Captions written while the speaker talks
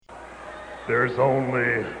There's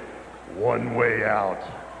only one way out,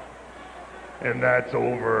 and that's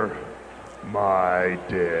over my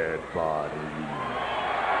dead body.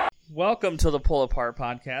 Welcome to the Pull Apart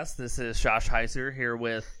Podcast. This is Josh Heiser here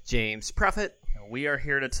with James Prophet. We are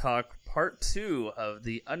here to talk part 2 of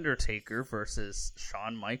the Undertaker versus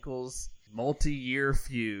Shawn Michaels multi-year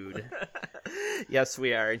feud. Yes,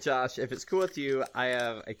 we are. Josh, if it's cool with you, I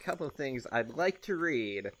have a couple of things I'd like to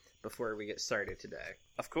read before we get started today.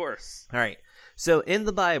 Of course. All right. So in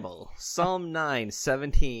the Bible, Psalm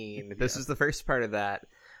 9:17, this is the first part of that.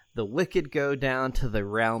 The wicked go down to the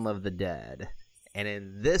realm of the dead. And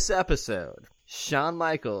in this episode, Shawn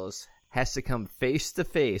Michaels has to come face to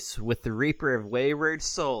face with the Reaper of Wayward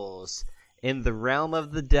Souls in the realm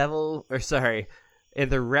of the devil, in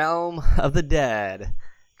the realm of the dead,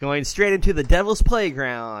 going straight into the devil's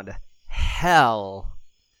playground, hell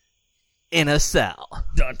in a cell.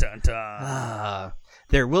 Dun dun dun.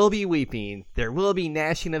 There will be weeping, there will be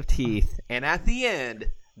gnashing of teeth, and at the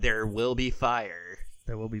end, there will be fire.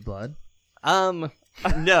 There will be blood? No,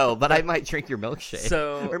 but I might drink your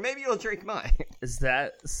milkshake. Or maybe you'll drink mine. Is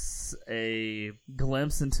that a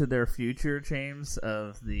glimpse into their future, James,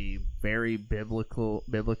 of the very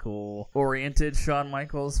biblical-oriented Shawn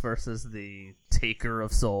Michaels versus the taker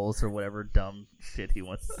of souls, or whatever dumb shit he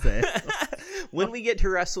wants to say? When we get to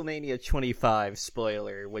WrestleMania 25,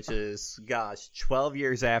 spoiler, which is, 12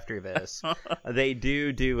 years after this, they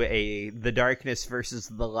do the darkness versus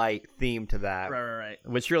the light theme to that. Right.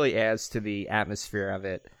 Which really adds to the atmosphere of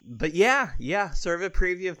it. But yeah, sort of a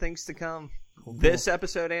preview of things to come. Cool. This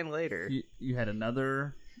episode and later. You had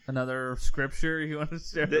another scripture you want to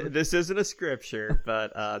share? This isn't a scripture,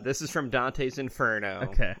 but this is from Dante's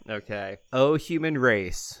Inferno. Okay. O human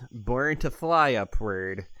race, born to fly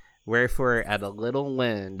upward, wherefore at a little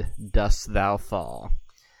wind dost thou fall.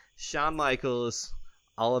 Shawn Michaels,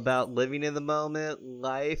 all about living in the moment,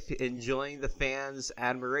 life, enjoying the fans'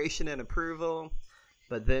 admiration and approval,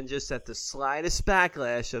 but then just at the slightest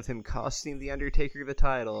backlash of him costing The Undertaker the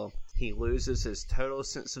title, he loses his total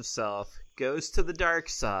sense of self, goes to the dark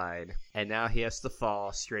side, and now he has to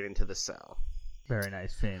fall straight into the cell. Very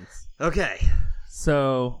nice, James. Okay.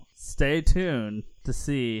 So, stay tuned to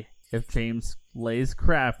see if James lays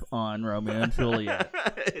crap on Romeo and Juliet.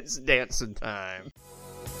 It's dancing time.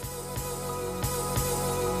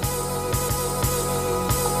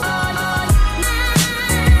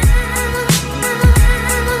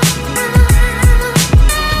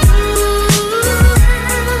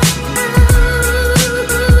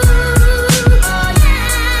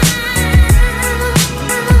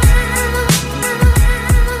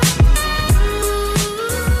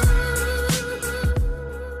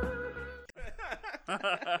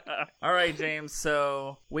 All right, James,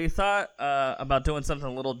 so we thought about doing something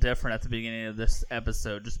a little different at the beginning of this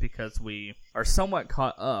episode just because we are somewhat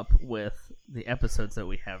caught up with the episodes that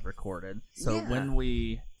we have recorded. So when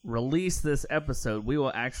we release this episode, we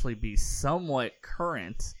will actually be somewhat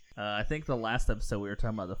current. I think the last episode we were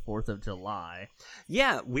talking about the 4th of July.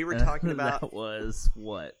 Yeah, we were talking about... That was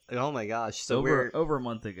what? Oh my gosh. So over a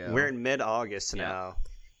month ago. We're in mid-August now.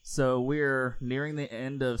 So we're nearing the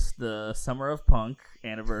end of the Summer of Punk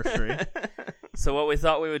anniversary. So what we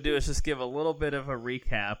thought we would do is just give a little bit of a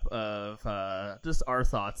recap of just our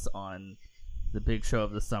thoughts on the big show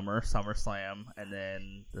of the summer, SummerSlam, and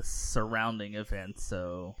then the surrounding events.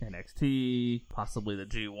 So NXT, possibly the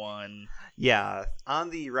G1. Yeah, on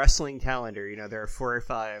the wrestling calendar, there are 4 or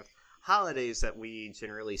 5 holidays that we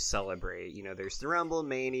generally celebrate. There's the Rumble,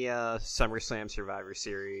 Mania, SummerSlam, Survivor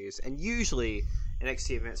Series, and usually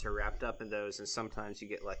NXT events are wrapped up in those, and sometimes you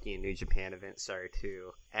get lucky and New Japan events are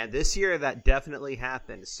too. And this year that definitely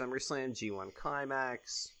happened. SummerSlam, G1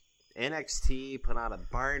 Climax, NXT put on a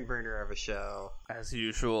barn burner of a show. As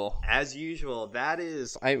usual. That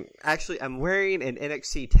is... I'm wearing an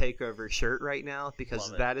NXT TakeOver shirt right now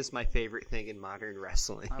because that is my favorite thing in modern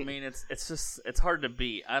wrestling. I mean, it's hard to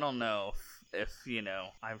beat. I don't know if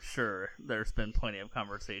I'm sure there's been plenty of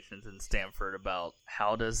conversations in Stamford about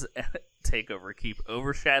how does TakeOver keep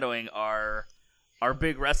overshadowing our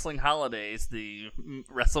big wrestling holidays, the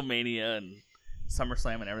WrestleMania and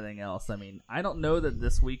SummerSlam and everything else. I mean, I don't know that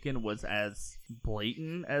this weekend was as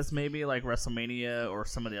blatant as maybe like WrestleMania or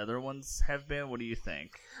some of the other ones have been. What do you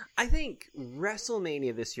think? I think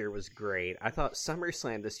WrestleMania this year was great. I thought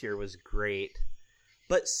SummerSlam this year was great.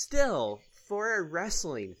 But still, for a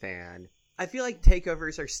wrestling fan, I feel like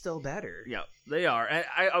takeovers are still better. Yeah, they are. And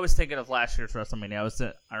I was thinking of last year's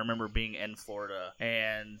WrestleMania. I remember being in Florida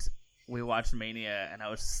and we watched Mania, and I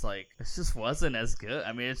was just like, it just wasn't as good.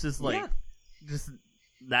 I mean, it's just like, just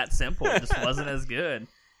that simple. It just wasn't as good.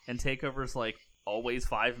 And TakeOver's like always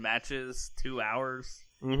 5 matches, 2 hours.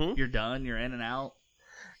 Mm-hmm. You're done. You're in and out.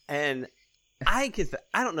 And I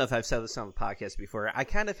don't know if I've said this on the podcast before. I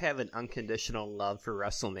kind of have an unconditional love for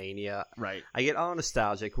WrestleMania. Right. I get all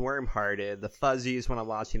nostalgic, warm-hearted, the fuzzies when I'm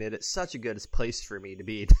watching it. It's such a good place for me to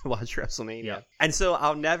be to watch WrestleMania. Yep. And so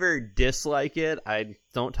I'll never dislike it. I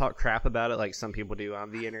don't talk crap about it like some people do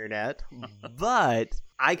on the internet. But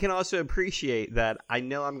I can also appreciate that I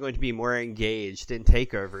know I'm going to be more engaged in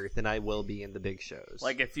TakeOver than I will be in the big shows.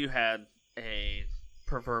 Like, if you had a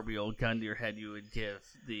proverbial gun to your head, you would give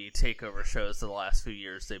the TakeOver shows the last few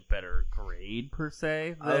years a better grade, per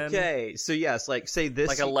se. Okay, so yes, like, say this...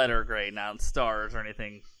 Like a letter grade, not stars or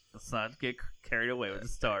anything. Let's not get carried away with the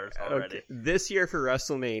stars already. Okay. This year for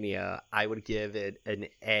WrestleMania, I would give it an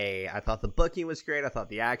A. I thought the booking was great. I thought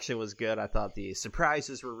the action was good. I thought the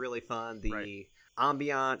surprises were really fun. The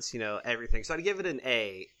ambiance, everything. So I'd give it an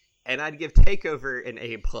A. And I'd give TakeOver an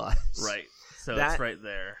A+. Right. So it's right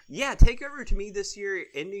there. Yeah, TakeOver to me this year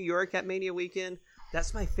in New York at Mania Weekend,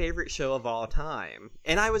 that's my favorite show of all time.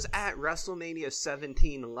 And I was at WrestleMania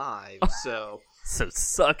 17 live, so... So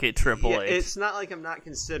suck it, Triple H. It's not like I'm not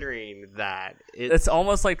considering that. It's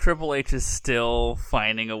almost like Triple H is still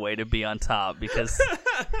finding a way to be on top because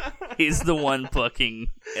he's the one booking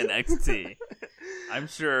NXT. I'm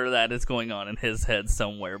sure that is going on in his head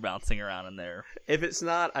somewhere, bouncing around in there. If it's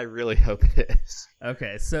not, I really hope it is.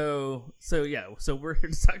 Okay, so we're here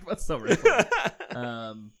to talk about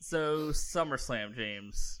SummerSlam. So SummerSlam,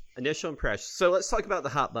 James. Initial impression. So let's talk about the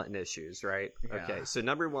hot button issues, right? Yeah. Okay, so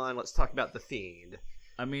number one, let's talk about The Fiend.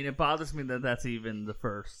 I mean, it bothers me that that's even the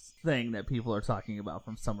first thing that people are talking about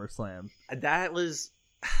from SummerSlam. That was...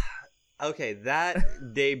 Okay,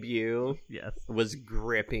 that debut was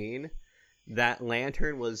gripping. That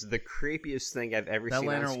lantern was the creepiest thing I've ever seen on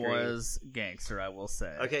screen. That lantern was gangster, I will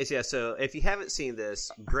say. Okay, so if you haven't seen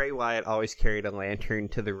this, Bray Wyatt always carried a lantern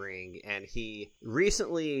to the ring, and he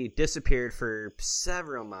recently disappeared for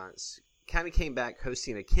several months. Kind of came back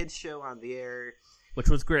hosting a kids show on the air. Which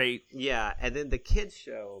was great. Yeah, and then the kids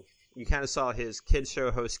show, you kind of saw his kids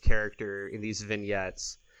show host character in these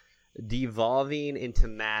vignettes devolving into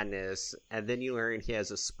madness, and then you learn he has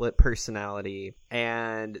a split personality,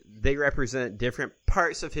 and they represent different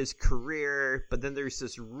parts of his career, but then there's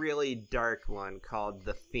this really dark one called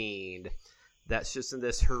The Fiend that's just in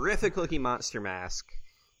this horrific looking monster mask.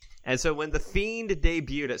 And so when The Fiend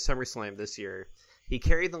debuted at SummerSlam this year, he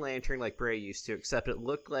carried the lantern like Bray used to, except it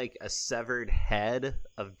looked like a severed head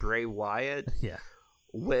of Bray Wyatt. Yeah.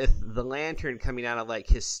 With the lantern coming out of like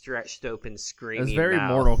his stretched open screaming mouth. It was very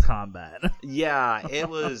Mortal Kombat. Yeah, it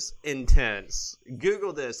was intense.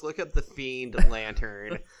 Google this, look up The Fiend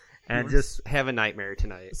lantern, and just have a nightmare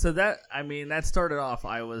tonight. So that started off,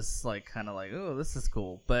 I was like kind of like, oh, this is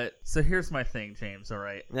cool. But so here's my thing, James, all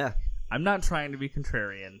right? Yeah. I'm not trying to be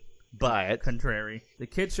contrarian. But contrary. The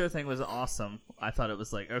kid show thing was awesome. I thought it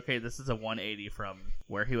was like, okay, this is a 180 from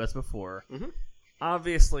where he was before. Mm-hmm.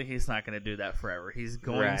 Obviously, he's not going to do that forever. He's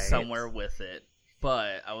going somewhere with it.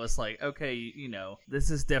 But I was like, okay,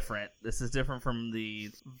 this is different. This is different from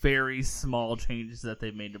the very small changes that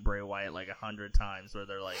they've made to Bray Wyatt like 100 times, where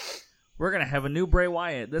they're like, we're going to have a new Bray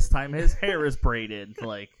Wyatt. This time his hair is braided.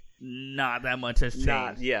 Like, not that much has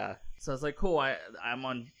changed. So I was like, cool, I'm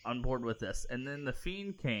on board with this. And then The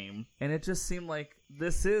Fiend came, and it just seemed like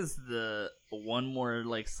this is the one more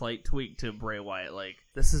like slight tweak to Bray Wyatt. Like,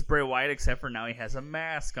 this is Bray Wyatt, except for now he has a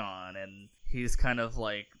mask on, and he's kind of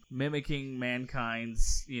like mimicking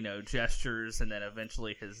Mankind's, gestures, and then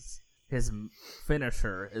eventually his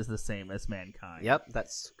finisher is the same as Mankind. Yep,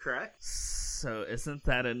 that's correct. So isn't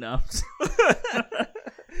that enough?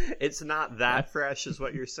 It's not that fresh, is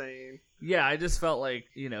what you're saying. Yeah, I just felt like,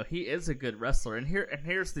 he is a good wrestler. And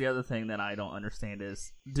here's the other thing that I don't understand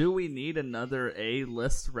is, do we need another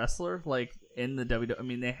A-list wrestler? Like, in the WWE? I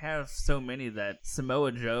mean, they have so many that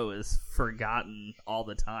Samoa Joe is forgotten all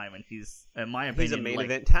the time. And he's, in my opinion, he's a main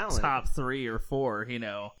event talent. Top 3 or 4,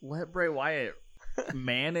 Let Bray Wyatt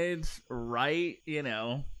manage,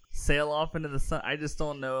 sail off into the sun. I just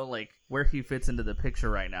don't know, where he fits into the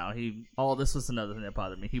picture right now. This was another thing that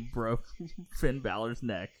bothered me. He broke Finn Balor's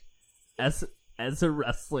neck as a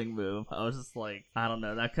wrestling move. I was just like, I don't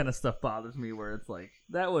know, that kind of stuff bothers me, where it's like,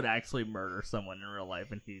 that would actually murder someone in real life,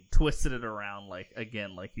 and he twisted it around like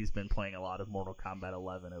he's been playing a lot of Mortal Kombat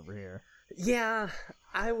 11 over here. Yeah,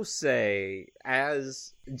 I will say,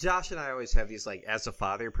 as Josh and I always have these as a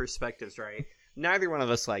father perspectives, right? neither one of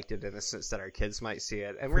us liked it in the sense that our kids might see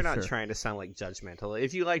it, and we're not sure. trying to sound like judgmental.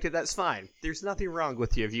 If you liked it, that's fine. There's nothing wrong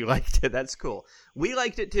with you if you liked it. That's cool. We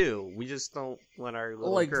liked it too. We just don't want our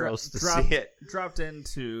little girls to see it. Dropped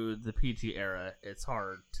into the PG era, it's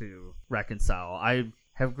hard to reconcile. I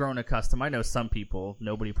have grown accustomed. I know some people,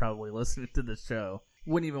 nobody probably listening to the show,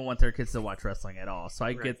 wouldn't even want their kids to watch wrestling at all. So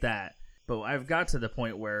I get that. But I've got to the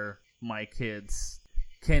point where my kids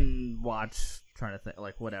can watch, trying to think,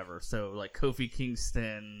 like, whatever. So, like, Kofi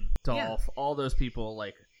Kingston, Dolph, all those people,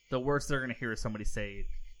 like, the worst they're going to hear is somebody say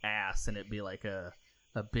ass, and it be, like, a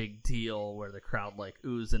big deal where the crowd, like,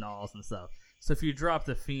 oohs and ahs and stuff. So if you drop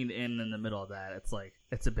the Fiend in the middle of that, it's, like,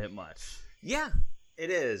 it's a bit much. Yeah, it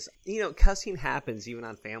is. You know, cussing happens even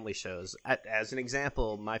on family shows. As an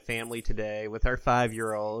example, my family today, with our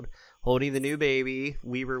 5-year-old, holding the new baby,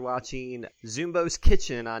 we were watching Zumbo's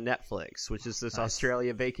Kitchen on Netflix, which is this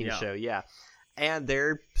Australia baking show. Yeah. And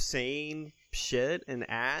they're saying shit and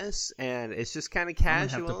ass, and it's just kind of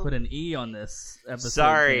casual. I'm gonna have to put an E on this episode.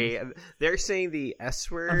 Sorry. They're saying the S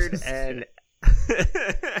word and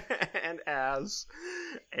and ass.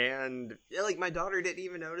 And like, my daughter didn't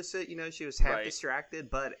even notice it. You know, she was half distracted,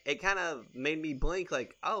 but it kind of made me blink,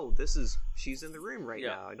 like, oh, she's in the room right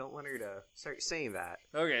now. I don't want her to start saying that.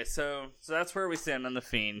 Okay, so that's where we stand on the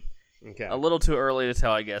Fiend. Okay. A little too early to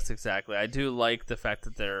tell, I guess, exactly. I do like the fact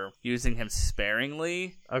that they're using him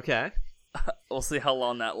sparingly. Okay. We'll see how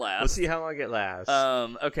long that lasts. We'll see how long it lasts.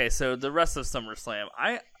 Okay, so the rest of SummerSlam,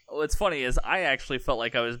 what's funny is I actually felt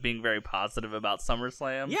like I was being very positive about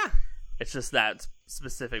SummerSlam. Yeah. It's just that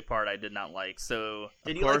specific part I did not like. So,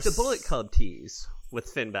 did you like the Bullet Club tease with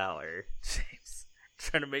Finn Balor? James,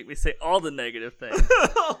 trying to make me say all the negative things.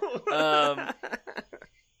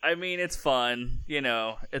 I mean, it's fun. You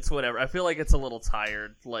know, it's whatever. I feel like it's a little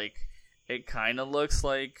tired. Like, it kind of looks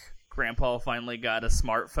like Grandpa finally got a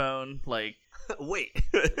smartphone. Like, wait,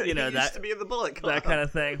 you know, that used to be in the Bullet Club. That kind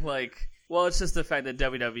of thing. Like, well, it's just the fact that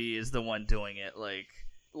WWE is the one doing it.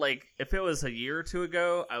 Like, if it was a year or two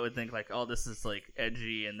ago, I would think, like, oh, this is, like,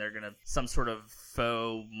 edgy, and they're gonna, some sort of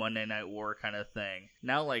faux Monday Night War kind of thing.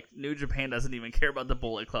 Now, like, New Japan doesn't even care about the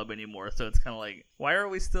Bullet Club anymore, so it's kind of like, why are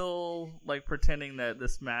we still, like, pretending that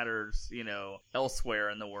this matters, you know,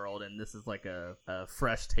 elsewhere in the world, and this is, like, a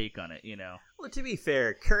fresh take on it, you know? Well, to be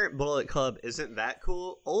fair, current Bullet Club isn't that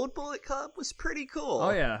cool. Old Bullet Club was pretty cool.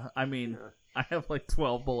 Oh, yeah. I mean, I have, like,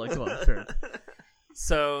 12 Bullet Club shirts.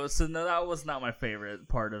 So no, that was not my favorite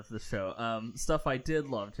part of the show. Stuff I did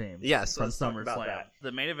love, James. Yes, from let's talk about SummerSlam. that.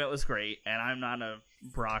 The main event was great, and I'm not a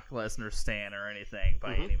Brock Lesnar stan or anything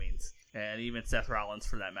by any means, and even Seth Rollins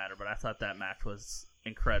for that matter. But I thought that match was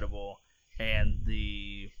incredible, and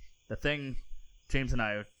the thing, James and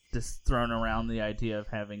I just thrown around the idea of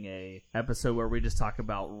having a episode where we just talk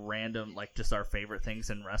about random, like, just our favorite things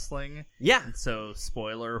in wrestling. Yeah. And so,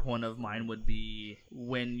 spoiler, one of mine would be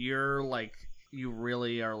when you're like, you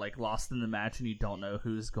really are, like, lost in the match and you don't know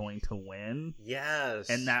who's going to win. Yes.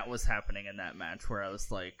 And that was happening in that match where I was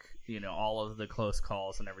like, you know, all of the close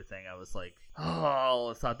calls and everything. I was like,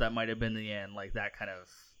 oh, I thought that might have been the end. Like, that kind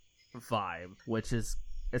of vibe, which is,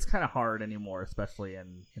 it's kind of hard anymore, especially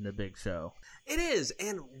in the big show. It is,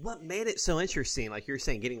 and what made it so interesting, like you were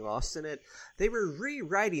saying, getting lost in it, they were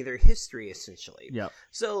rewriting their history, essentially. Yep.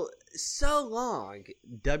 So long,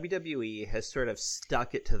 WWE has sort of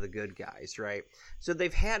stuck it to the good guys, right? So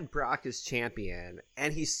they've had Brock as champion,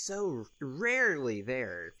 and he's so rarely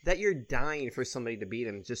there that you're dying for somebody to beat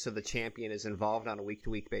him just so the champion is involved on a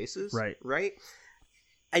week-to-week basis. Right. Right?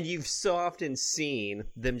 And you've so often seen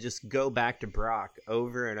them just go back to Brock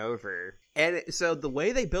over and over. And so the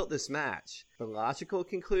way they built this match, the logical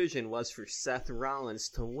conclusion was for Seth Rollins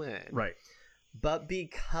to win. Right. But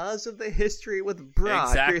because of the history with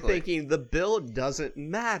Brock, you're thinking the build doesn't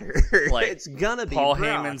matter. Like, it's gonna be Paul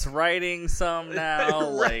Brock. Heyman's writing some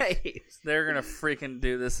now. Right. Like, they're gonna freaking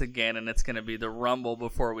do this again, and it's gonna be the Rumble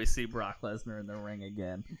before we see Brock Lesnar in the ring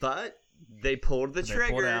again. But they pulled the trigger.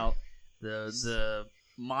 They pulled out the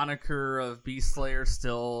moniker of Beast Slayer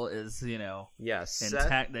still is, you know, intact.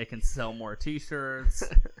 Seth, they can sell more T-shirts.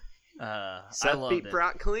 Seth I loved beat it.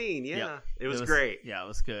 Brock clean. Yeah, yep. it was great. Yeah, it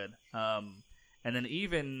was good. And then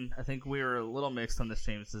even, I think we were a little mixed on this,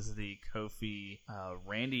 James, is the Kofi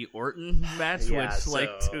Randy Orton match, which, like,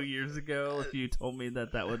 2 years ago, if you told me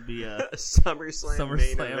that would be a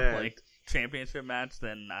SummerSlam like, championship match,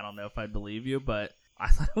 then I don't know if I'd believe you, but I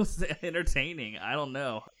thought it was entertaining. I don't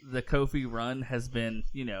know. The Kofi run has been,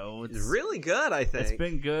 you know, it's really good, I think. It's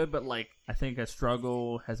been good, but, like, I think a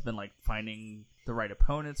struggle has been, like, finding the right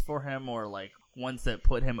opponents for him, or, like, ones that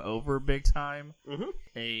put him over big time. Mm-hmm.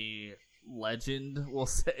 A legend, we'll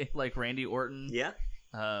say, like Randy Orton. Yeah.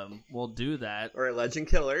 we'll do that. Or a legend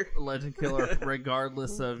killer. Legend killer,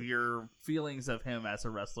 regardless of your feelings of him as a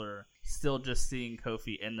wrestler, still just seeing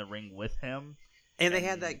Kofi in the ring with him. And they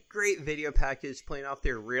had that great video package playing off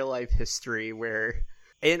their real life history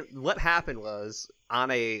and what happened was,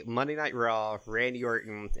 on a Monday Night Raw, Randy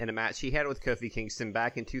Orton, in a match he had with Kofi Kingston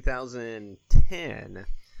back in 2010,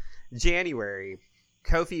 January,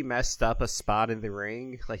 Kofi messed up a spot in the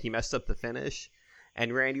ring, like he messed up the finish,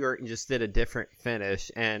 and Randy Orton just did a different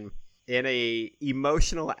finish, and in a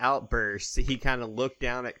emotional outburst, he kind of looked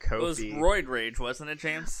down at Kofi. It was roid rage, wasn't it,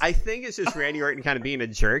 James? I think it's just Randy Orton kind of being a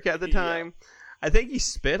jerk at the time. Yeah. I think he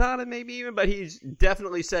spit on him maybe even, but he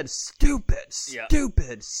definitely said, stupid,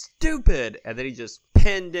 stupid, stupid. And then he just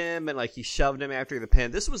pinned him and he shoved him after the pin.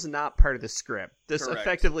 This was not part of the script. This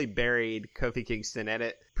effectively buried Kofi Kingston, and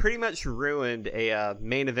it pretty much ruined a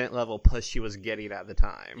main event level push he was getting at the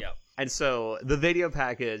time. Yep. And so the video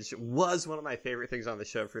package was one of my favorite things on the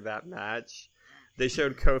show for that match. They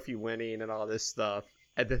showed Kofi winning and all this stuff.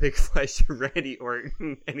 And then they flashed Randy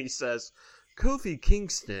Orton and he says, Kofi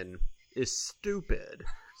Kingston is stupid.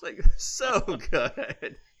 It's so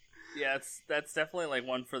good. Yeah, that's definitely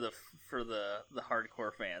one for the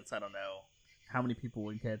hardcore fans. I don't know how many people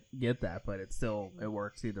would get that, but it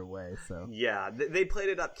works either way. So yeah, they played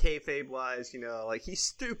it up kayfabe wise, he's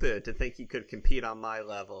stupid to think he could compete on my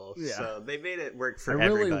level. Yeah. So they made it work for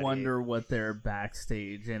everybody. I really wonder what their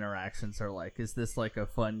backstage interactions are like. Is this a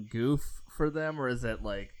fun goof for them, or is it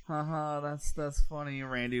haha, that's funny,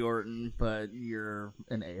 Randy Orton, but you're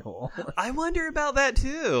an a-hole? I wonder about that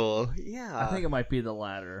too. Yeah, I think it might be the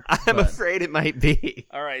latter. I'm afraid it might be.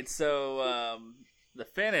 All right, so the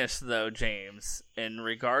finish, though, James, in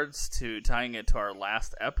regards to tying it to our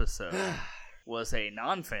last episode, was a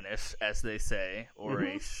non-finish, as they say, or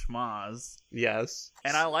a schmaz. Yes.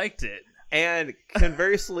 And I liked it. And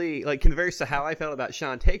conversely, converse to how I felt about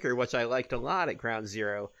Shawn Taker, which I liked a lot at Ground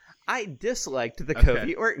Zero, I disliked the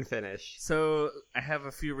Kofi Orton finish. So I have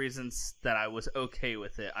a few reasons that I was okay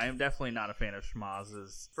with it. I am definitely not a fan of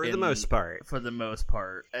schmazes. For the most part. For the most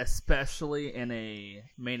part. Especially in a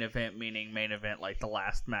main event, meaning main event like the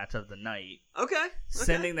last match of the night. Okay.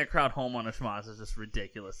 Sending the crowd home on a schmaz is just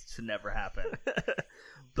ridiculous. It should never happen.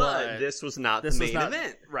 But this was not the main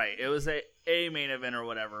event. Right. It was a main event or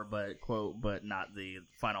whatever, but not the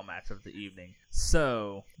final match of the evening.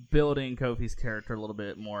 So, building Kofi's character a little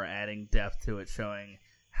bit more, adding depth to it, showing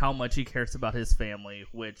how much he cares about his family,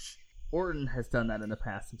 which Orton has done that in the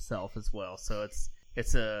past himself as well. So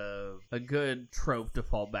it's a good trope to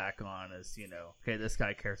fall back on is, okay, this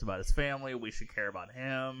guy cares about his family, we should care about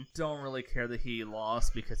him. Don't really care that he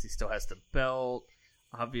lost because he still has the belt.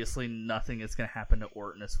 Obviously, nothing is going to happen to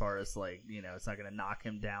Orton as far as, it's not going to knock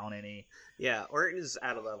him down any. Yeah, Orton is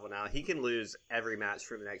at a level now. He can lose every match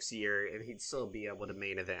for the next year, and he'd still be able to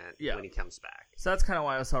main event when he comes back. So that's kind of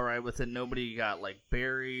why I was all right with it. Nobody got,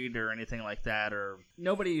 buried or anything like that, or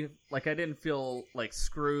nobody, I didn't feel,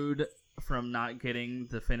 screwed from not getting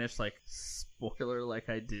the finish, spoiler, like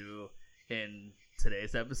I do in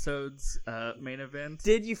today's episode's main event.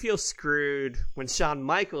 Did you feel screwed when Shawn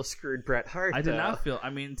Michaels screwed Bret Hart? I did not feel.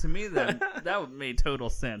 To me, that made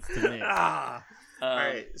total sense to me. All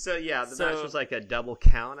right. So yeah, the match was a double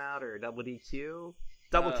count out or a double DQ.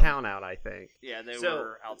 Double count out, I think. Yeah, they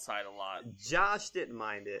were outside a lot. Josh didn't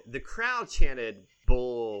mind it. The crowd chanted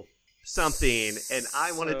 "bull" something, and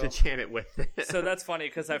I wanted to chant it with them. So that's funny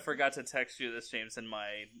because I forgot to text you this, James, in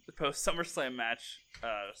my post SummerSlam match,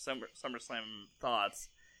 SummerSlam thoughts.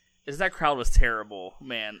 Is that crowd was terrible,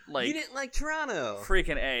 man? You didn't like Toronto.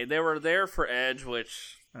 Freaking A. They were there for Edge,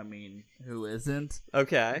 which who isn't?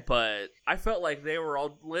 Okay. But I felt like they were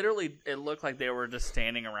all literally. It looked like they were just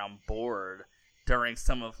standing around bored during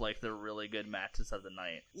some of the really good matches of the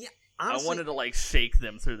night. Yeah. Honestly, I wanted to shake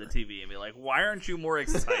them through the TV and be like, "Why aren't you more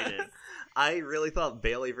excited?" I really thought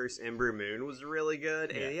Bayley versus Ember Moon was really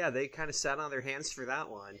good, and they kind of sat on their hands for that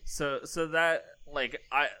one. So that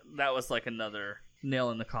that was another nail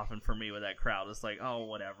in the coffin for me with that crowd. It's oh,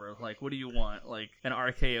 whatever. What do you want? An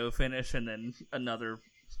RKO finish and then another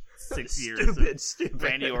 6 years stupid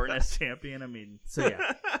Randy Orton as champion. So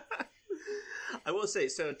yeah. I will say,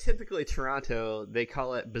 so typically Toronto, they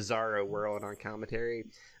call it Bizarro World on commentary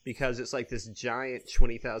because it's this giant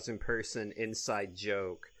 20,000 person inside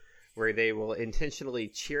joke where they will intentionally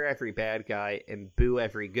cheer every bad guy and boo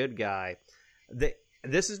every good guy.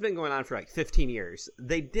 This has been going on for 15 years.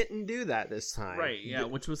 They didn't do that this time. Right, yeah,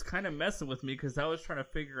 which was kind of messing with me because I was trying to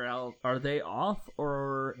figure out, are they off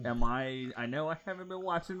or or am I know I haven't been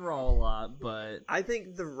watching Raw a lot, but I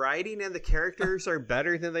think the writing and the characters are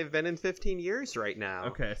better than they've been in 15 years right now.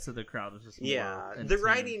 Okay, so the crowd is just more the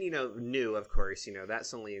writing, new, of course,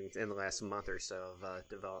 that's only in the last month or so of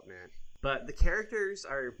development. But the characters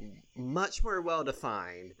are much more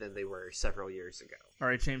well-defined than they were several years ago. All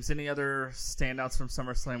right, James, any other standouts from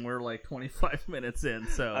SummerSlam? We're like 25 minutes in,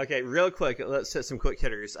 so... Okay, real quick, let's hit some quick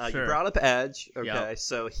hitters. Sure. You brought up Edge. Okay, yep.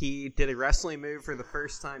 So he did a wrestling move for the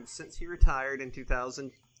first time since he retired in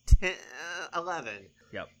 2011.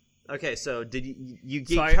 Yep. Okay, so did you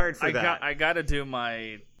geeked hard for that? I got to do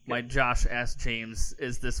my Josh asked James,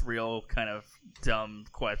 is this real kind of dumb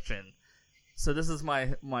question. So this is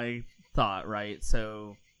my thought, right?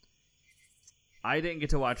 So I didn't get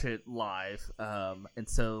to watch it live, and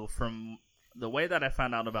so from the way that I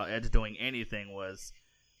found out about Edge doing anything was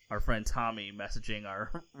our friend Tommy messaging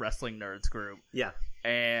our Wrestling Nerds group. Yeah.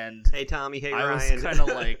 And hey Tommy, hey I Ryan. was kind of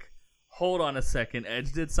like, hold on a second,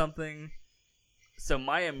 Edge did something. So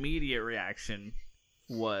my immediate reaction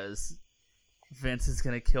was, Vince is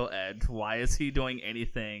going to kill Edge. Why is he doing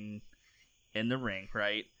anything in the ring,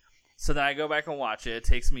 right? So then I go back and watch it. It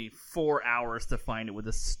takes me 4 hours to find it with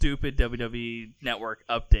a stupid WWE Network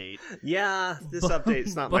update. Yeah, this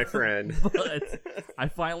update's not my friend. But I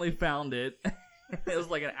finally found it. It was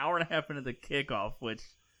like an hour and a half into the kickoff, which...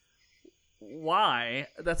 Why?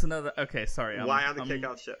 That's another... Okay, sorry. Why on the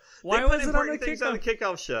kickoff show? Why was it on the kickoff? On the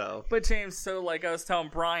kickoff show? But James, so like I was telling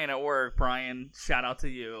Brian at work, Brian, shout out to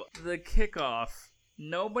you. The kickoff,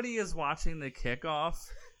 nobody is watching the kickoff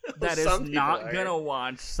that is not going to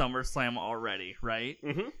watch SummerSlam already, right?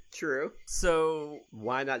 Mm-hmm. True. So...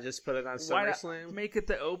 Why not just put it on SummerSlam? Make it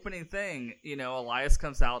the opening thing. Elias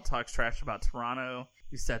comes out, talks trash about Toronto.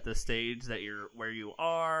 You set the stage that you're where you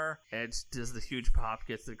are. Edge does the huge pop,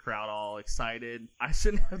 gets the crowd all excited. I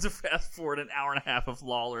shouldn't have to fast forward an hour and a half of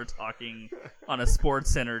Lawler talking on a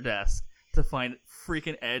Sports Center desk to find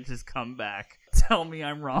freaking Edge's comeback. Tell me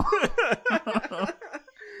I'm wrong.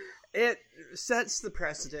 It sets the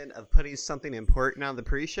precedent of putting something important on the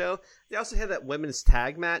pre-show. They also had that women's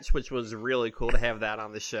tag match, which was really cool to have that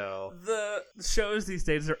on the show. The shows these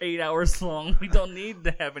days are 8 hours long. We don't need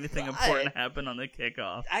to have anything important happen on the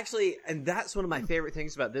kickoff. Actually, and that's one of my favorite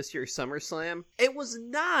things about this year's SummerSlam. It was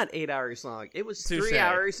not 8 hours long. It was 3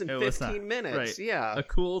 hours and 15 minutes. Right. Yeah. A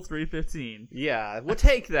cool 3:15. Yeah, we'll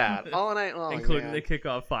take that all night long. Including the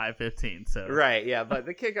kickoff 5:15. So. Right, yeah, but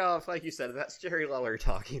the kickoff, like you said, that's Jerry Lawler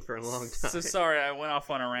talking for a long time. So sorry, I went off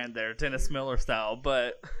on a rant there, Dennis Miller style,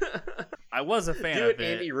 but I was a fan of it.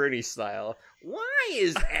 Andy Rooney style. Why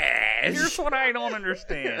is Edge? Here's what I don't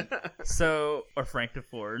understand. Or Frank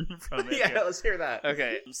DeFord from it. Yeah, let's hear that.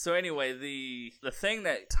 Okay, so anyway, the thing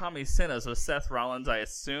that Tommy sent us was Seth Rollins, I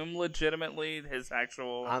assume legitimately his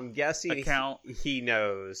actual I'm guessing account. He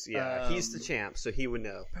knows. Yeah, he's the champ, so he would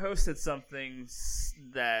know. Posted something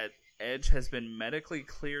that Edge has been medically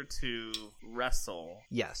cleared to wrestle.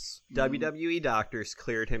 Yes. WWE doctors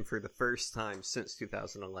cleared him for the first time since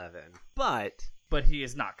 2011. But he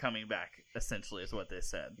is not coming back, essentially, is what they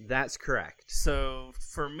said. That's correct. So,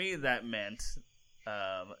 for me, that meant,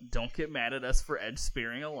 don't get mad at us for Edge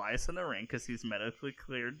spearing Elias in the ring, because he's medically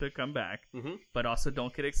cleared to come back. Mm-hmm. But also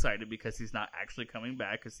don't get excited because he's not actually coming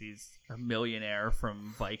back, because he's a millionaire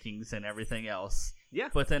from Vikings and everything else. Yeah.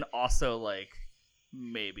 But then also,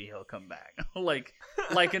 maybe he'll come back.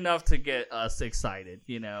 like enough to get us excited,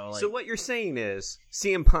 So what you're saying is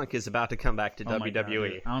CM Punk is about to come back to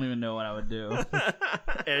WWE. God, I don't even know what I would do.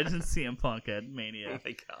 Edge and CM Punk at Mania. Oh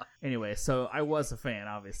my God. Anyway, so I was a fan,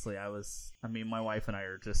 obviously. My wife and I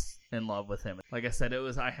are just in love with him. Like I said,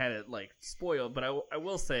 I had it spoiled, but I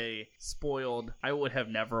will say spoiled. I would have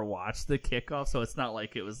never watched the kickoff, so it's not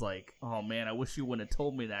like it was like, oh man, I wish you wouldn't have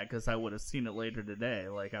told me that because I would have seen it later today.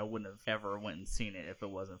 I wouldn't have ever went and seen it if it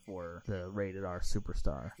wasn't for the Rated R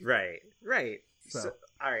Superstar. Right. So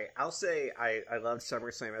all right, I'll say I loved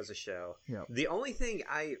SummerSlam as a show. Yep. The only thing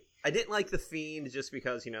I didn't like The Fiend just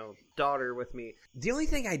because, daughter with me. The only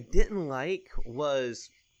thing I didn't like was...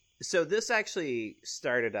 So this actually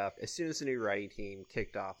started up as soon as the new writing team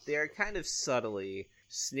kicked off. They are kind of subtly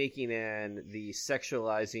sneaking in the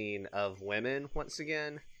sexualizing of women once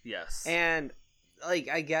again. Yes. And...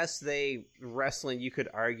 I guess wrestling, you could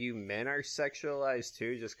argue men are sexualized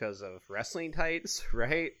too just because of wrestling tights,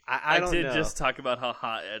 right? I don't know. I did just talk about how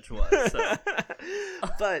hot Edge was. So.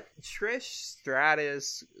 But Trish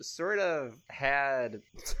Stratus sort of had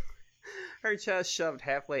her chest shoved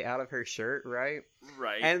halfway out of her shirt, right?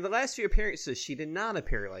 Right. And the last few appearances, she did not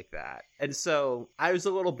appear like that. And so I was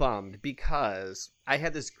a little bummed because I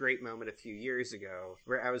had this great moment a few years ago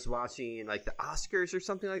where I was watching like the Oscars or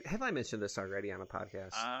something like that. Have I mentioned this already on a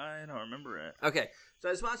podcast? I don't remember it. Okay. So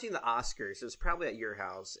I was watching the Oscars. It was probably at your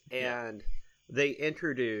house. And they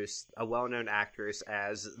introduced a well-known actress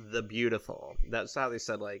as the Beautiful. That's how they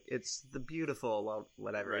said, like, it's the Beautiful, well,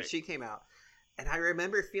 whatever. Right. And she came out. And I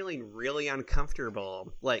remember feeling really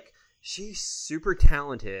uncomfortable. Like, she's super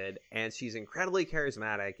talented, and she's incredibly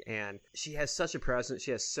charismatic, and she has such a presence.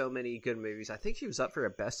 She has so many good movies. I think she was up for a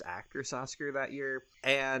Best Actress Oscar that year.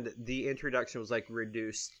 And the introduction was, like,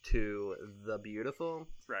 reduced to the Beautiful.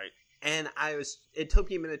 Right. And it took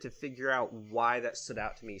me a minute to figure out why that stood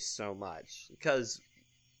out to me so much. Because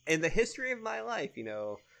in the history of my life, you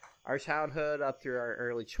know, our childhood up through our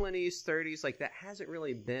early 20s, 30s, like that hasn't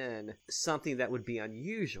really been something that would be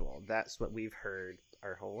unusual. That's what we've heard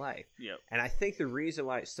our whole life. Yep. And I think the reason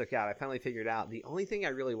why it stuck out, I finally figured out, the only thing I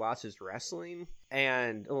really watch is wrestling.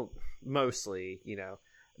 And mostly, you know,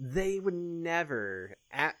 they would never,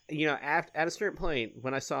 at a certain point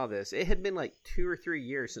when I saw this, it had been like 2 or 3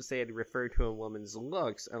 years since they had referred to a woman's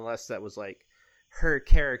looks, unless that was like her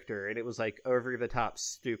character, and it was like over the top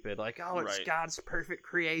stupid, like, oh, it's Right. God's perfect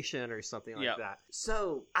creation or something like Yep. that.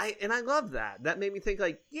 So I love that. That made me think,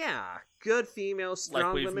 like, yeah, good female,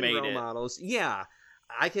 strong we've women made role it. models. Yeah.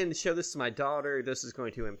 I can show this to my daughter. This is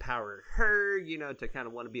going to empower her, you know, to kind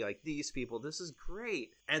of want to be like these people. This is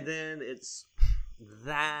great. And then it's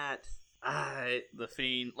that. The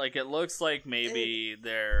Fiend, like, it looks like maybe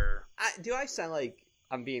they're... Do I sound like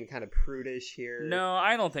I'm being kind of prudish here? No,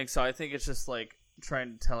 I don't think so. I think it's just, like,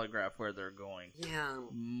 trying to telegraph where they're going. Yeah.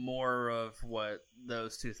 More of what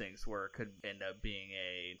those two things were could end up being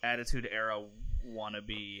a Attitude Era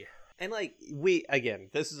wannabe. And, like, again,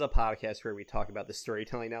 this is a podcast where we talk about the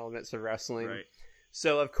storytelling elements of wrestling. Right.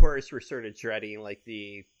 So, of course, we're sort of dreading, like,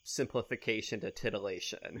 the simplification to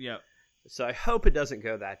titillation. Yep. So I hope it doesn't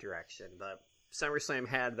go that direction. But SummerSlam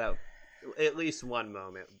had that at least one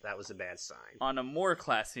moment that was a bad sign. On a more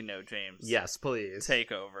classy note, James. Yes, please.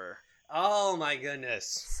 Takeover. Oh, my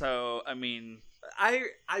goodness. So, I mean... I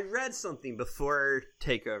read something before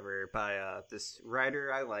Takeover by this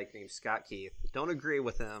writer I like named Scott Keith. Don't agree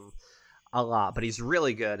with him a lot, but he's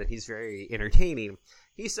really good and he's very entertaining.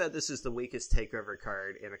 He said this is the weakest Takeover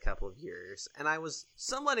card in a couple of years, and I was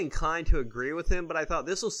somewhat inclined to agree with him, but I thought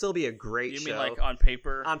this will still be a great show. You mean like on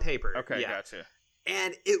paper? On paper, Okay, yeah. gotcha.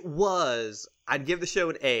 And it was. I'd give the show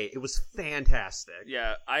an A. It was fantastic.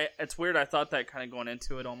 Yeah, it's weird. I thought that kind of going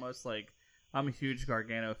into it almost like... I'm a huge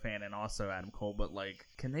Gargano fan and also Adam Cole, but, like,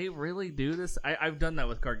 can they really do this? I've done that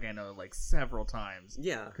with Gargano, like, several times.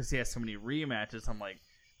 Yeah. Because he has so many rematches. I'm like,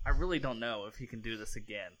 I really don't know if he can do this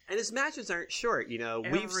again. And his matches aren't short, you know.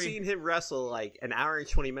 We've seen him wrestle, like, an hour and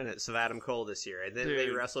 20 minutes of Adam Cole this year, and then they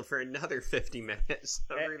wrestled for another 50 minutes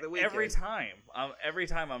over the weekend. Every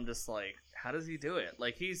time I'm just like, how does he do it?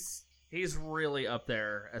 Like, he's really up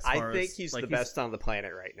there as far as... I think he's the best on the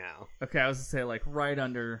planet right now. Okay, I was going to say, like, right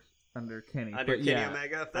under Kenny. Under Kenny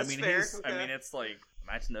Omega? That's fair. Okay. I mean, it's like,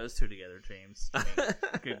 imagine those two together, James. I mean,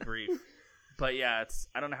 good grief. But yeah,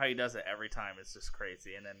 I don't know how he does it every time. It's just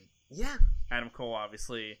crazy. And then Adam Cole,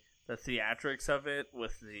 obviously, the theatrics of it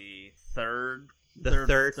with the third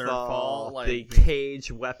fall, like, the cage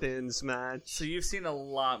weapons match. So you've seen a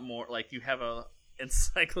lot more. Like, you have a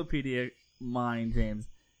encyclopedia mind, James.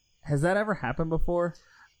 Has that ever happened before?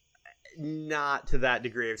 Not to that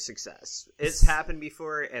degree of success. It's happened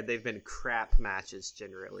before, and they've been crap matches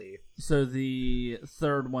generally. So the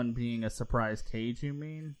third one being a surprise cage, you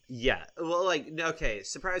mean? Yeah. Well, like, okay,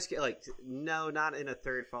 surprise cage, like, no, not in a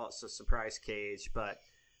third fall, it's a surprise cage, but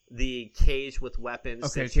the cage with weapons.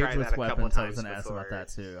 Okay, they've cage tried with that a couple weapons. I times was going to ask before. about that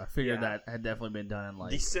too. I figured that had definitely been done in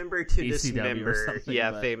like December to ECW Dismember. or something,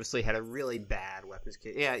 Yeah, but... famously had a really bad weapons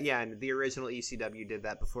cage. Yeah, and the original ECW did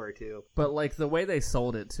that before too. But like the way they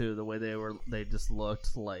sold it too, the way they just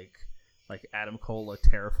looked like Adam Cole looked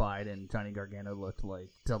terrified and Johnny Gargano looked like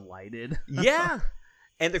delighted. Yeah.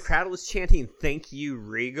 And the crowd was chanting, "Thank you,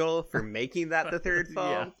 Regal, for making that the third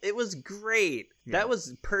fall." Yeah. It was great. Yeah. That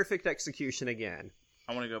was perfect execution again.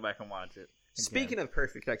 I want to go back and watch it. Speaking of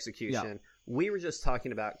perfect execution, we were just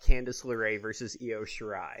talking about Candice LeRae versus Io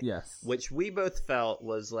Shirai. Yes. Which we both felt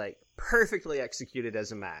was, like, perfectly executed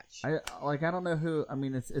as a match. I don't know who. I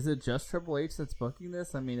mean, is it just Triple H that's booking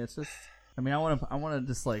this? I mean, it's just. I mean, I want to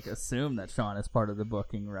just like assume that Shawn is part of the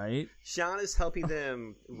booking, right? Shawn is helping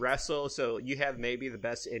them wrestle, so you have maybe the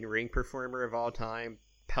best in-ring performer of all time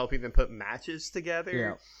helping them put matches together.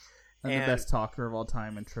 Yeah. And the best talker of all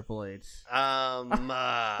time in Triple H. I'm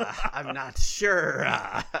not sure.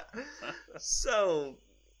 So,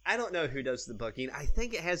 I don't know who does the booking. I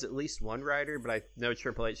think it has at least one writer, but I know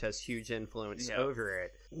Triple H has huge influence over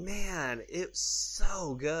it. Man, it's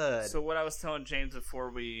so good. So what I was telling James before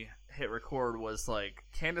we hit record was, like,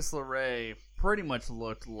 Candice LeRae pretty much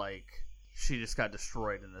looked like she just got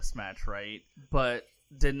destroyed in this match, right? But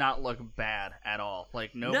did not look bad at all.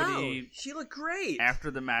 Like, nobody... No, she looked great.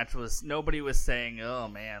 After the match, nobody was saying, oh,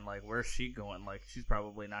 man, like, where's she going? Like, she's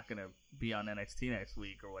probably not going to be on NXT next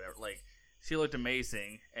week or whatever. Like, she looked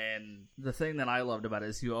amazing. And the thing that I loved about it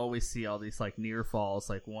is you always see all these, like, near falls,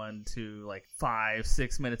 like 1, 2, like 5,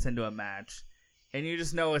 6 minutes into a match. And you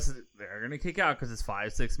just know they're going to kick out because it's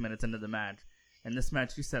 5, 6 minutes into the match. And this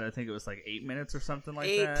match, you said, I think it was like 8 minutes or something like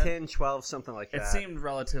that. 8, 10, 12, something like that. It seemed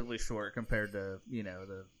relatively short compared to, you know,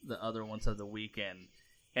 the other ones of the weekend.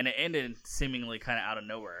 And it ended seemingly kind of out of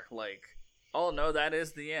nowhere. Like, oh, no, that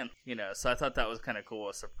is the end. You know, so I thought that was kind of cool.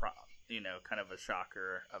 A surprise, you know, kind of a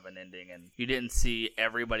shocker of an ending. And you didn't see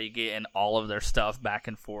everybody getting all of their stuff back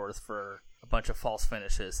and forth for a bunch of false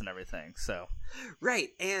finishes and everything. So, right.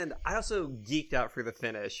 And I also geeked out for the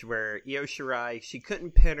finish where Io Shirai, she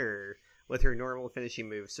couldn't pin her with her normal finishing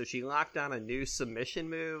move, so she locked on a new submission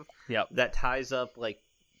move that ties up, like,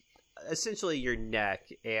 essentially your neck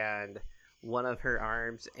and one of her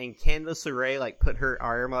arms, and Candice LeRae, like, put her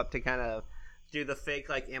arm up to kind of do the fake,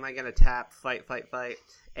 like, am I gonna tap, fight,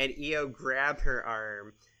 and Io grabbed her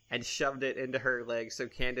arm and shoved it into her leg so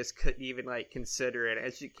Candice couldn't even, like, consider it,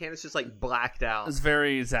 and Candice just, like, blacked out. It was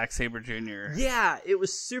very Zack Sabre Jr. Yeah, it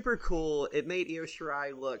was super cool. It made Io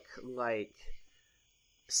Shirai look like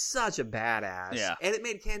such a badass. Yeah. And it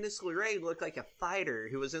made Candice LeRae look like a fighter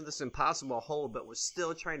who was in this impossible hole but was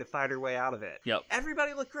still trying to fight her way out of it. Yep.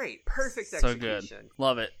 Everybody looked great. Perfect so execution. Good.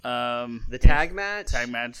 Love it. The tag match.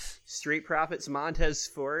 Street Profits Montez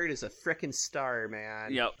Ford is a frickin' star,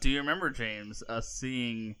 man. Yep. Do you remember, James, us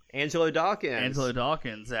seeing Angelo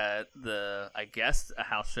Dawkins at I guess, a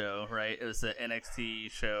house show, right? It was the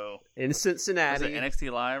NXT show. In Cincinnati. Was it NXT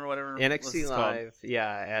Live or whatever? NXT Live,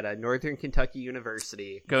 yeah, at Northern Kentucky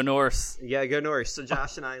University. Go Norse. Yeah, go North. So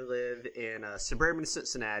Josh and I live in suburban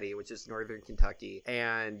Cincinnati, which is northern Kentucky.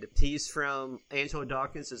 And he's from, Angelo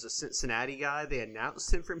Dawkins is a Cincinnati guy. They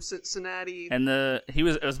announced him from Cincinnati. And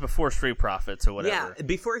it was before Street Profits or whatever. Yeah,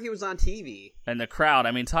 before he was on TV. And the crowd,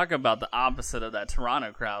 I mean, talk about the opposite of that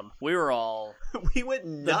Toronto crowd. We were all... we went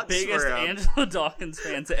nuts the biggest for him. Angelo Dawkins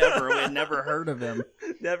fans ever. We had never heard of him.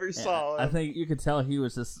 Never saw him. I think you could tell he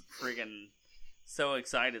was just freaking... so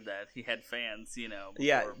excited that he had fans, you know. Before.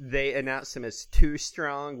 Yeah, they announced him as Too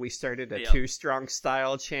Strong. We started a Too Strong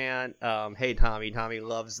style chant. Hey, Tommy. Tommy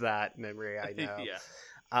loves that memory, I know.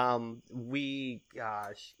 Yeah. We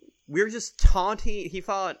were just taunting. He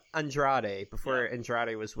fought Andrade before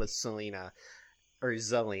Andrade was with Zelina.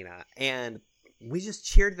 And we just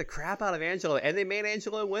cheered the crap out of Angelo, and they made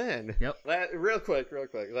Angelo win. Yep. Real quick,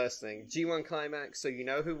 last thing. G1 Climax, so you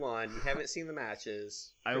know who won. You haven't seen the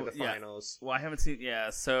matches for the finals. Well, I haven't seen,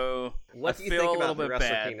 so what do you think about the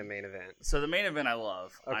Wrestle Kingdom main event? So the main event I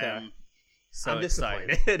love. Okay. I'm disappointed.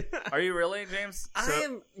 Excited. Are you really, James?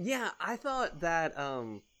 I thought that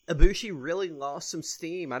Ibushi really lost some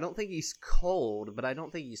steam. I don't think he's cold, but I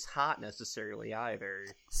don't think he's hot necessarily either.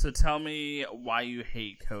 So tell me why you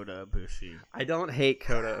hate Kota Ibushi. I don't hate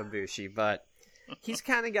Kota Ibushi, but he's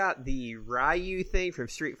kind of got the Ryu thing from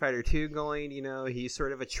Street Fighter 2 going. You know, he's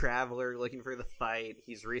sort of a traveler looking for the fight.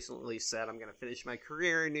 He's recently said, I'm going to finish my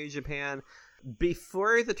career in New Japan.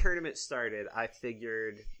 Before the tournament started, I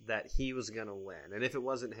figured that he was going to win. And if it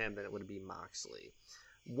wasn't him, then it would be Moxley.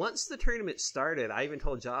 Once the tournament started, I even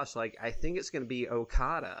told Josh, like, I think it's going to be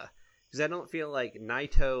Okada. Because I don't feel like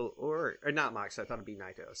Naito or not Moxley, I thought it'd be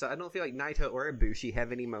Naito. So I don't feel like Naito or Ibushi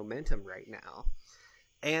have any momentum right now.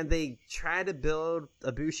 And they try to build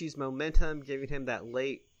Ibushi's momentum, giving him that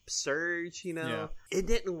late surge, you know. Yeah. It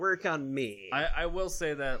didn't work on me. I will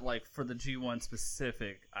say that, like, for the G1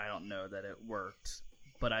 specific, I don't know that it worked.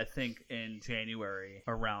 But I think in January,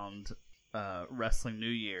 around Wrestling New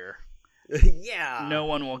Year... yeah. No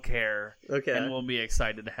one will care. Okay. And we'll be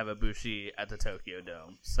excited to have Ibushi at the Tokyo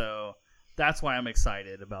Dome. So that's why I'm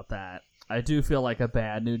excited about that. I do feel like a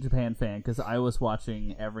bad New Japan fan because I was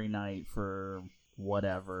watching every night for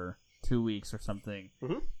 2 weeks or something.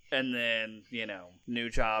 Mm-hmm. And then, you know, new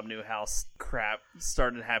job, new house crap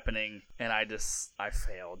started happening. And I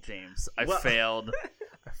failed, James. I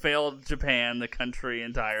failed Japan, the country,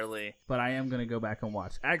 entirely. But I am going to go back and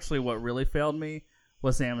watch. Actually, what really failed me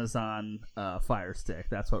was Amazon Fire Stick.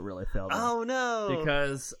 That's what really failed me. Oh, no.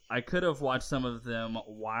 Because I could have watched some of them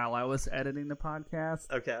while I was editing the podcast.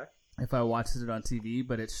 Okay. if I watch it on TV,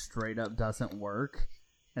 but it straight up doesn't work.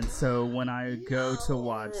 And so when I go to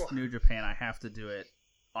watch New Japan, I have to do it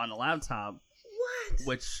on a laptop. What?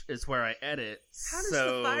 Which is where I edit. How does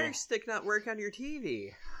the Fire Stick not work on your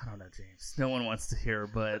TV? I don't know, James. No one wants to hear,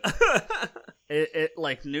 but it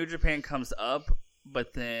like New Japan comes up,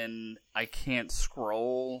 but then I can't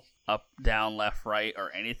scroll up, down, left, right,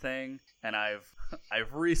 or anything. And I've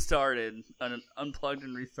restarted, unplugged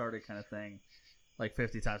and restarted kind of thing, like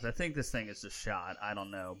 50 times. I think this thing is just shot. I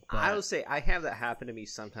don't know. But I will say I have that happen to me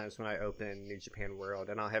sometimes when I open New Japan World,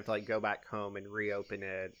 and I'll have to like go back home and reopen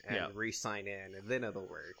it and re-sign in, and then it'll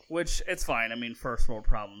work. Which, it's fine. I mean, first world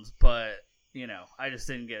problems, but you know, I just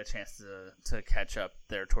didn't get a chance to catch up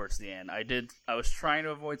there towards the end. I was trying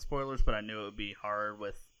to avoid spoilers, but I knew it would be hard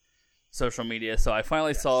with social media, so I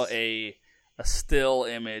finally saw a still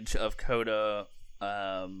image of Coda.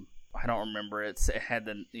 I don't remember it had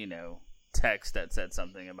the text that said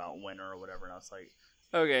something about winner or whatever, and I was like,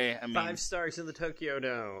 okay. I mean, 5 stars in the Tokyo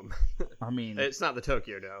Dome. I mean, it's not the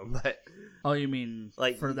Tokyo Dome, but oh, you mean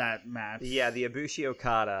like for that match? Yeah, the Ibushi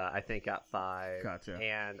Okada I think got 5. Gotcha.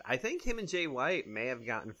 And I think him and Jay White may have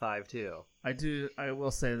gotten 5 too. I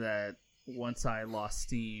will say that once I lost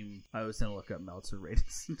steam, I was gonna look up Meltzer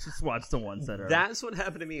ratings and just watch the ones that are. That's what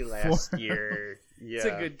happened to me last year. Yeah, it's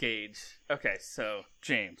a good gauge. Okay, so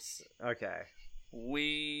James. Okay.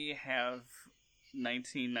 We have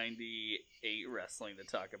 1998 wrestling to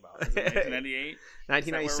talk about. Is it 1998?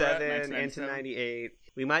 1997 into 98.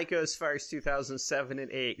 We might go as far as 2007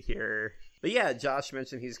 and 8 here. But yeah, Josh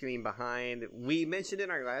mentioned he's getting behind. We mentioned in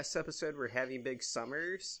our last episode we're having big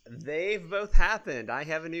summers. They've both happened. I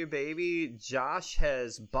have a new baby. Josh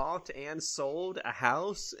has bought and sold a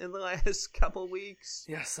house in the last couple weeks.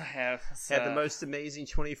 Yes, I have. Had the most amazing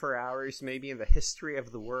 24 hours maybe in the history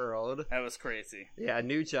of the world. That was crazy. Yeah,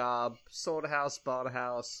 new job, sold a house, bought a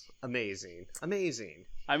house. Amazing. Amazing.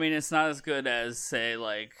 I mean, it's not as good as, say,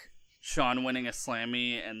 like, Shawn winning a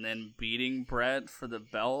Slammy and then beating Brett for the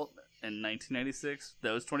belt in 1996,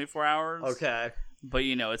 those 24 hours. Okay. But,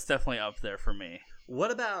 it's definitely up there for me. What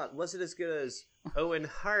about, was it as good as Owen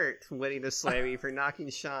Hart winning a Slammy for knocking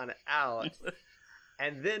Shawn out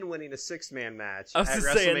and then winning a 6-man match at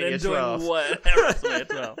WrestleMania 12? Doing what at WrestleMania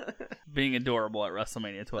 12? Being adorable at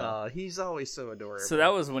WrestleMania 12. He's always so adorable. So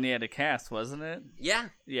that was when he had a cast, wasn't it? Yeah.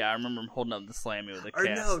 Yeah, I remember him holding up the Slammy with a or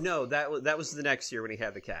cast. No, that was the next year when he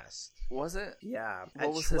had the cast. Was it? Yeah.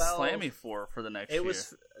 What was his Slammy for the next year? It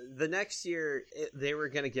was the next year. They were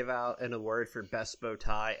going to give out an award for best bow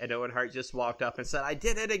tie, and Owen Hart just walked up and said, "I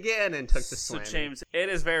did it again," and took the Slammy. So James, it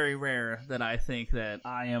is very rare that I think that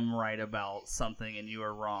I am right about something and you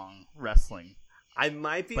are wrong wrestling. I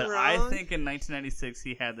might be wrong, but I think in 1996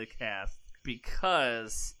 he had the cast.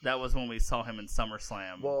 Because that was when we saw him in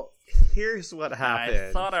SummerSlam. Well, here's what happened.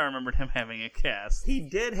 I thought I remembered him having a cast. He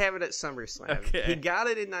did have it at SummerSlam. Okay. He got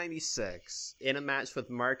it in 96 in a match with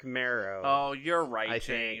Mark Marrow. Oh, you're right,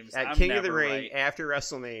 James. At King of the Ring after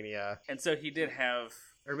WrestleMania. And so he did have...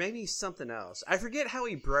 Or maybe something else. I forget how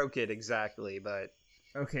he broke it exactly, but...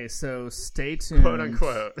 Okay, so stay tuned. Quote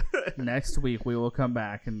unquote. Next week we will come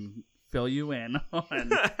back and fill you in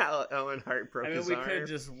on how Owen Hart broke his arm. We could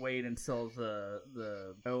just wait until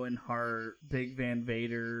the Owen Hart, Big Van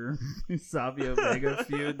Vader, Savio Vega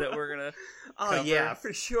feud that we're gonna cover. Yeah,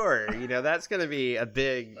 for sure. That's gonna be a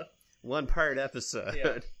big 1-part episode.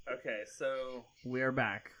 Yeah. Okay, so we are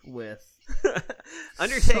back with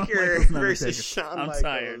Undertaker versus Shawn Michaels. I'm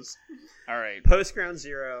tired. All right. Post Ground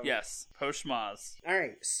Zero. Yes, post Schmaz. All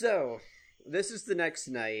right, so this is the next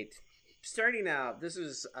night. Starting out, this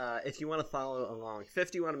is, if you want to follow along,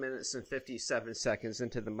 51 minutes and 57 seconds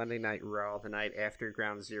into the Monday Night Raw, the night after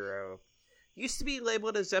Ground Zero. Used to be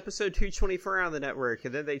labeled as episode 224 on the network,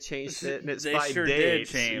 and then they changed it, and it's they by sure date. Did,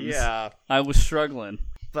 James. Yeah. I was struggling.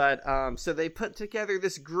 But, so they put together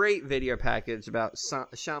this great video package about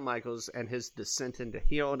Shawn Michaels and his descent into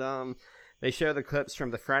heeldom. They show the clips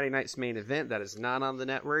from the Friday night's main event that is not on the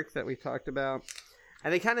network that we talked about.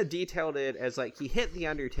 And they kind of detailed it as, like, he hit The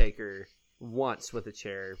Undertaker once with a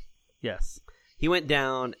chair. Yes. He went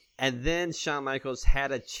down, and then Shawn Michaels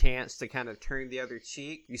had a chance to kind of turn the other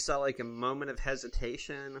cheek. You saw, like, a moment of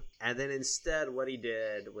hesitation. And then instead, what he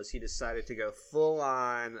did was he decided to go full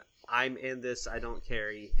on, I'm in this, I don't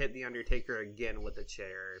care. He hit The Undertaker again with a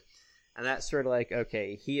chair. And that's sort of like,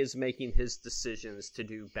 okay, he is making his decisions to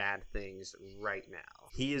do bad things right now.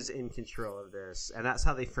 He is in control of this. And that's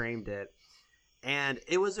how they framed it. And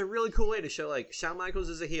it was a really cool way to show, like, Shawn Michaels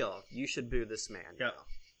is a heel. You should boo this man. Yep.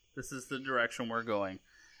 This is the direction we're going.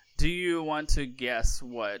 Do you want to guess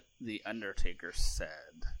what The Undertaker said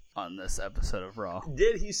on this episode of Raw?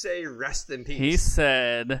 Did he say rest in peace? He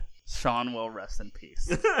said, Shawn will rest in peace.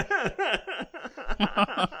 The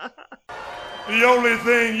only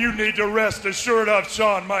thing you need to rest assured of,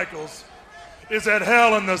 Shawn Michaels, is that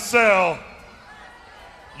Hell in the Cell,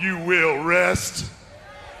 you will rest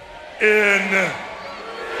in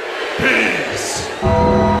peace.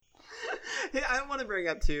 Hey, I want to bring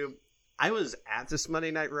up, too, I was at this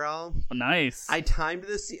Monday Night Raw. Nice. I timed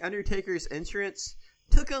this. The Undertaker's entrance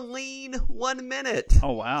took a lean 1 minute.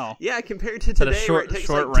 Oh, wow. Yeah, compared to Is that a today where it takes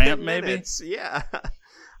short like 10 ramp, maybe? minutes. Yeah.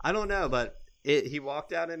 I don't know, but he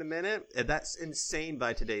walked out in a minute. And that's insane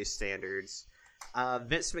by today's standards.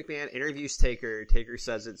 Vince McMahon interviews Taker. Taker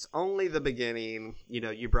says it's only the beginning. You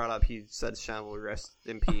know, you brought up, he said Shawn will rest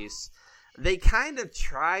in peace. They kind of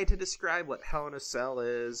try to describe what Hell in a Cell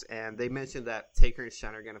is, and they mentioned that Taker and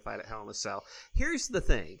Shawn are going to fight at Hell in a Cell. Here's the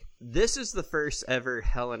thing. This is the first ever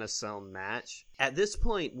Hell in a Cell match. At this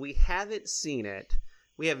point, we haven't seen it.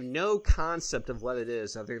 We have no concept of what it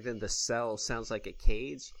is other than the cell sounds like a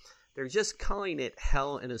cage. They're just calling it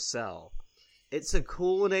Hell in a Cell. It's a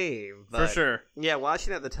cool name. But for sure. Yeah,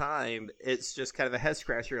 watching at the time, it's just kind of a head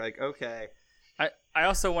scratcher. Like, okay. I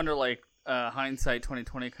also wonder, like, hindsight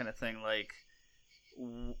 2020 kind of thing, like,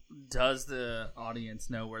 does the audience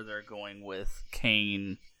know where they're going with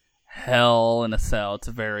Kane? Hell in a Cell. It's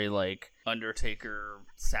a very, like, Undertaker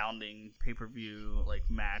sounding pay-per-view, like,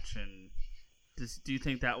 match. And do you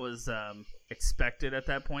think that was expected at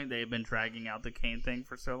that point? They had been dragging out the Kane thing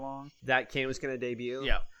for so long. That Kane was going to debut?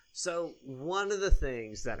 Yeah. So one of the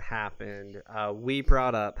things that happened, we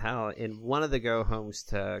brought up how in one of the go-homes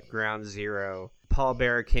to Ground Zero, Paul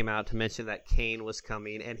Bearer came out to mention that Kane was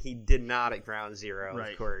coming, and he did not at Ground Zero,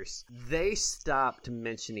 right. Of course. They stopped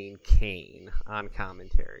mentioning Kane on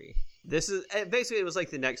commentary. This is basically, it was like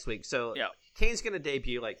the next week. So yeah. Kane's going to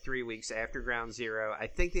debut like 3 weeks after Ground Zero. I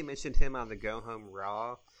think they mentioned him on the go-home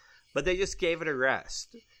Raw, but they just gave it a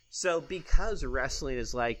rest. So because wrestling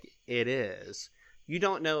is like it is, you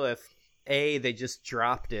don't know if, A, they just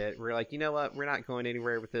dropped it. We're like, you know what? We're not going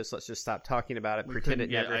anywhere with this. Let's just stop talking about it. Pretend it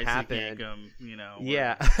never happened. Yankum, you know.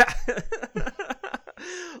 Yeah.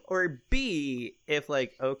 Or B, if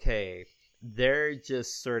like, okay, they're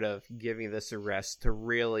just sort of giving this a rest to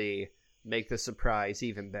really make the surprise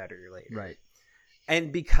even better later. Right.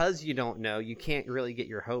 And because you don't know, you can't really get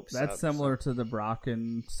your hopes up. That's similar to the Brock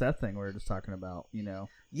and Seth thing we were just talking about, you know?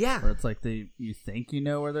 Yeah. Where it's like you think you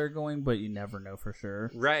know where they're going, but you never know for sure.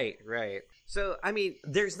 Right. So, I mean,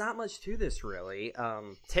 there's not much to this, really.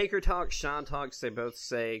 Taker talks, Shawn talks. They both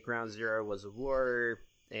say Ground Zero was a war,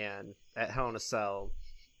 and at Hell in a Cell,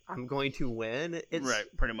 I'm going to win. It's right,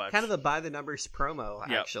 pretty much. kind of a by-the-numbers promo,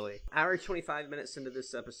 Yep. actually. Hour 25 minutes into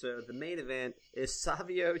this episode, the main event is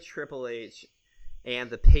Savio, Triple H,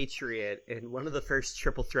 and the Patriot in one of the first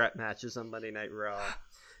triple threat matches on Monday Night Raw.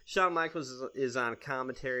 Shawn Michaels is on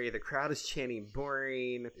commentary. The crowd is chanting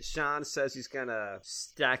boring. Shawn says he's going to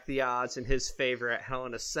stack the odds in his favor at Hell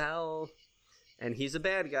in a Cell. And he's a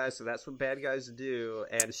bad guy, so that's what bad guys do.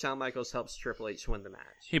 And Shawn Michaels helps Triple H win the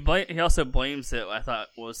match. He also blames it. I thought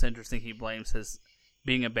what was interesting, he blames his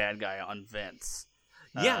being a bad guy on Vince.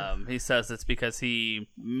 Yeah. He says it's because he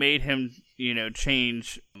made him,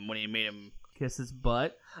 change when he made him kiss his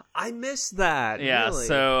butt. I missed that. Yeah, really.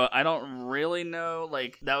 So I don't really know.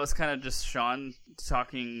 Like, that was kind of just Shawn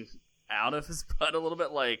talking out of his butt a little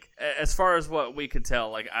bit. Like, as far as what we could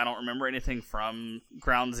tell, like, I don't remember anything from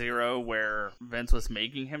Ground Zero where Vince was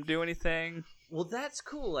making him do anything. Well, that's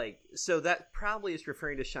cool. Like, so that probably is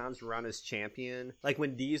referring to Shawn's run as champion. Like,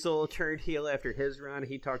 when Diesel turned heel after his run,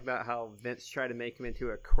 he talked about how Vince tried to make him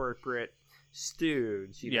into a corporate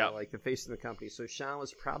stooge, like the face of the company. So Shawn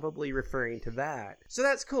was probably referring to that. So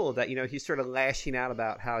that's cool that, he's sort of lashing out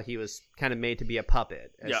about how he was kind of made to be a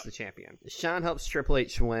puppet as the champion. Shawn helps Triple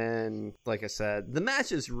H win. Like I said, the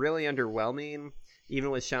match is really underwhelming,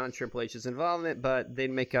 even with Shawn and Triple H's involvement, but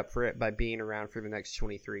they'd make up for it by being around for the next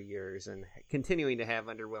 23 years and continuing to have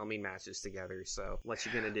underwhelming matches together. So what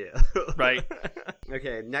you gonna do? Right.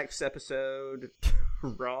 Okay, next episode,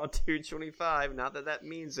 Raw 225. Not that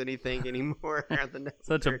means anything anymore.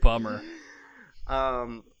 Such a bummer.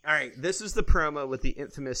 All right, this is the promo with the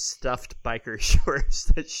infamous stuffed biker shorts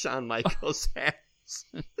that Shawn Michaels has.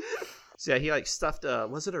 So yeah, he stuffed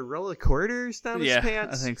was it a roll of quarters down his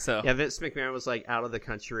pants? I think so. Yeah, Vince McMahon was out of the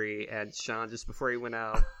country, and Shawn, just before he went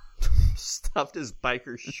out, stuffed his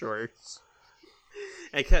biker shorts.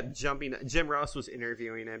 And kept jumping. Jim Ross was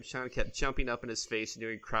interviewing him. Shawn kept jumping up in his face and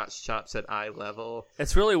doing crotch chops at eye level.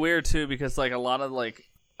 It's really weird too, because a lot of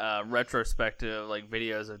retrospective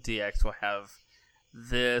videos of DX will have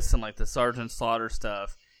this and the Sergeant Slaughter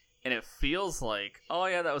stuff, and it feels like, oh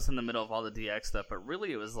yeah, that was in the middle of all the DX stuff, but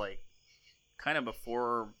really it was kind of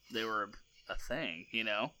before they were a thing, you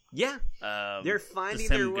know? Yeah. They're finding just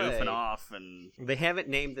their him way. goofing off, and They haven't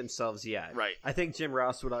named themselves yet. Right. I think Jim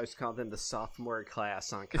Ross would always call them the sophomore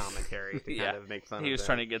class on commentary to kind of make fun of them. he was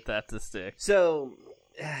trying to get that to stick. So,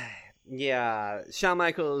 yeah, Shawn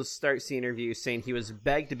Michaels starts the interview saying he was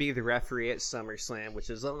begged to be the referee at SummerSlam, which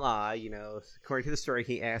is a lie. You know, according to the story,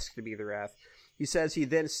 he asked to be the ref. He says he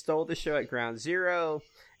then stole the show at Ground Zero,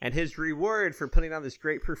 and his reward for putting on this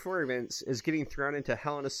great performance is getting thrown into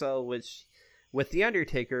Hell in a Cell, with The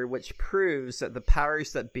Undertaker, which proves that the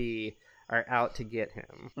powers that be are out to get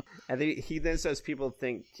him. And he then says people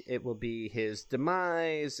think it will be his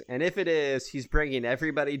demise, and if it is, he's bringing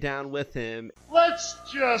everybody down with him. Let's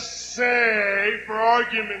just say, for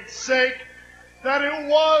argument's sake, that it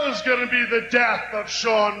was going to be the death of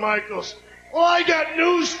Shawn Michaels. Well, I got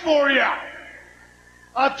news for you.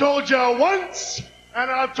 I've told you once,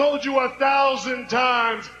 and I've told you 1,000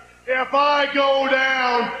 times, if I go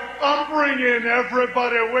down, I'm bringing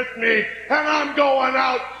everybody with me, and I'm going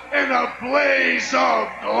out in a blaze of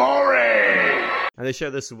glory. And they show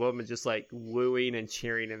this woman just like wooing and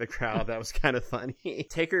cheering in the crowd. That was kind of funny.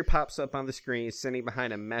 Taker pops up on the screen, sitting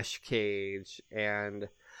behind a mesh cage. And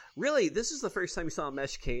really, this is the first time you saw a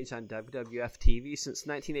mesh cage on WWF TV since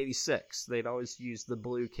 1986. They'd always used the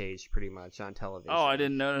blue cage pretty much on television. Oh, I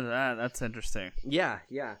didn't notice that. That's interesting. Yeah.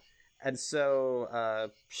 And so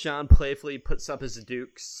Shawn playfully puts up his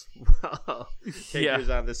dukes while Taker's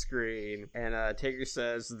on the screen. And Taker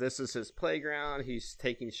says this is his playground. He's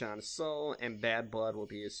taking Shawn's soul, and Bad Blood will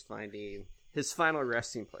be his final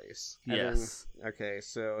resting place. And Yes. Then, okay,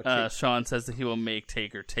 so... Shawn says that he will make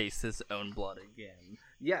Taker taste his own blood again.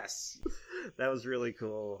 Yes. That was really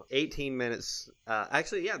cool. 18 minutes.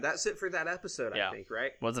 Actually, yeah, that's it for that episode, I think,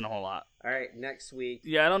 right? Wasn't a whole lot. All right, next week.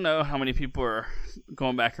 Yeah, I don't know how many people are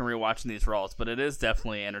going back and rewatching these Raws, but it is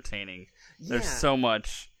definitely entertaining. Yeah. There's so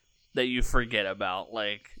much that you forget about.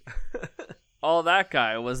 Like, all that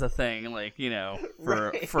guy was a thing, like, you know,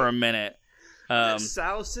 for a minute.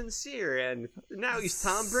 Sal Sincere, and now he's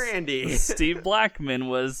Tom Brandy. Steve Blackman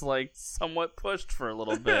was, like, somewhat pushed for a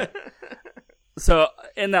little bit. So,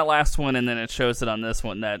 in that last one, and then it shows it on this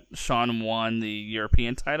one, that Shawn won the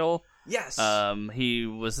European title. Yes. He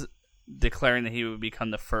was declaring that he would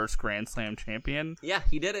become the first Grand Slam champion. Yeah,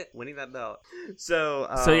 he did it, winning that belt. So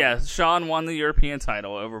yeah, Shawn won the European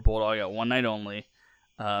title over Bulldog at one night only.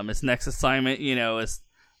 His next assignment, you know, is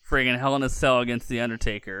friggin' Hell in a Cell against The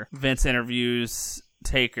Undertaker. Vince interviews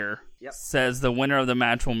Taker. Yep. Says the winner of the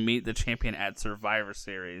match will meet the champion at Survivor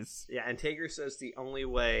Series. Yeah, and Taker says the only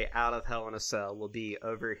way out of Hell in a Cell will be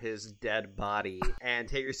over his dead body. And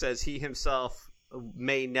Taker says he himself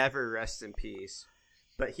may never rest in peace,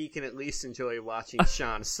 but he can at least enjoy watching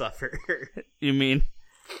Shawn suffer. You mean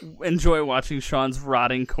enjoy watching Shawn's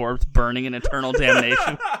rotting corpse burning in eternal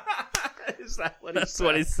damnation? Is that what he That's said?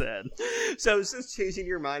 what he said. So is this changing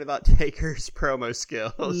your mind about Taker's promo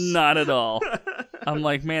skills? Not at all. I'm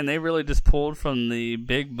like, man, they really just pulled from the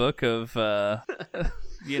big book of,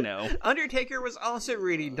 you know. Undertaker was also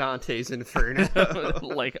reading Dante's Inferno.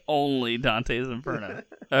 Like, only Dante's Inferno.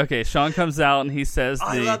 Okay, Shawn comes out and he says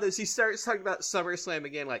I love this. He starts talking about SummerSlam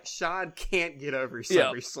again, like Shawn can't get over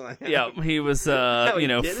SummerSlam. Yeah, he was, No, he you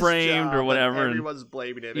know, did his framed job, or whatever. And everyone's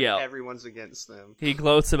blaming him, and everyone's against them. He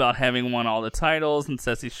gloats about having won all the titles and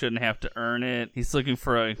says he shouldn't have to earn it. He's looking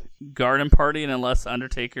for a garden party, and unless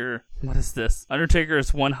Undertaker... What is this? Undertaker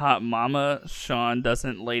is one hot mama. Shawn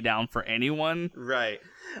doesn't lay down for anyone. Right.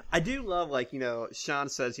 I do love, like, you know, Shawn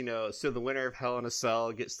says, you know, so the winner of Hell in a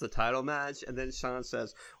Cell gets the title match, and then Shawn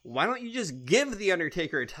says, why don't you just give The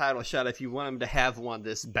Undertaker a title shot if you want him to have one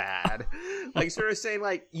this bad? Like, sort of saying,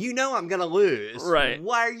 like, you know I'm gonna lose. Right.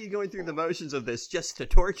 Why are you going through the motions of this, just to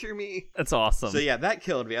torture me? That's awesome. So, yeah, that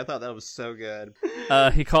killed me. I thought that was so good.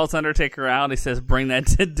 He calls Undertaker out. He says, bring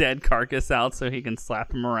that dead carcass out so he can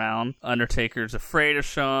slap him around. Undertaker's afraid of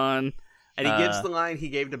Shawn. And he gives the line he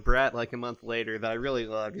gave to Brett like a month later that I really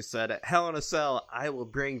loved. He said, at Hell in a Cell, I will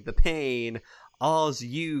bring the pain. All's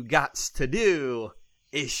you gots to do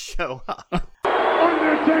is show up.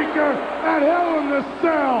 Undertaker at Hell in the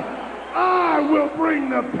Cell, I will bring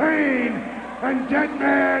the pain. And Dead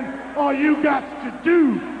Man, all you got to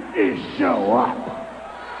do is show up.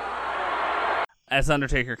 As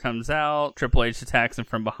Undertaker comes out, Triple H attacks him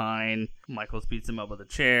from behind. Michaels beats him up with a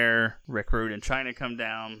chair. Rick Rude and Chyna come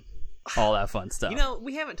down. All that fun stuff. You know,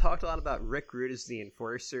 we haven't talked a lot about Rick Rude as the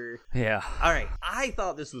Enforcer. Yeah. All right. I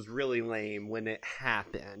thought this was really lame when it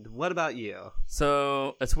happened. What about you?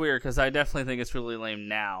 So, it's weird because I definitely think it's really lame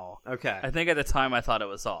now. Okay. I think at the time I thought it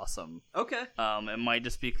was awesome. Okay. It might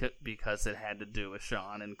just be because it had to do with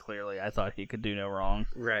Shawn, and clearly I thought he could do no wrong.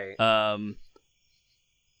 Right.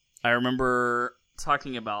 I remember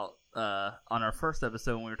talking about on our first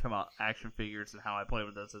episode when we were talking about action figures and how I played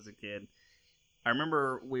with those as a kid. I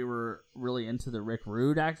remember we were really into the Rick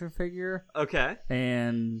Rude action figure. Okay.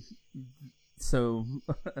 And so,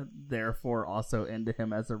 therefore, also into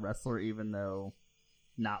him as a wrestler, even though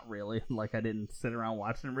not really. Like, I didn't sit around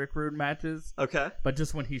watching Rick Rude matches. Okay. But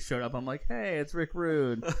just when he showed up, I'm like, hey, it's Rick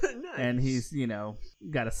Rude. Nice. And he's,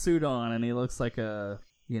 got a suit on and he looks like a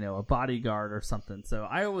bodyguard or something. So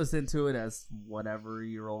I was into it as whatever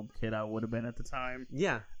year old kid I would have been at the time.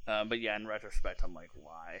 Yeah. But yeah, in retrospect, I'm like,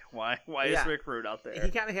 why is Rick Rude out there?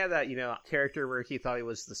 He kind of had that, character where he thought he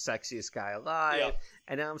was the sexiest guy alive. Yep.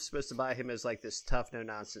 And now I'm supposed to buy him as like this tough, no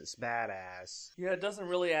nonsense badass. Yeah, it doesn't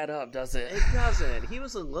really add up, does it? It doesn't. He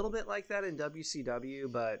was a little bit like that in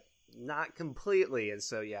WCW, but not completely. And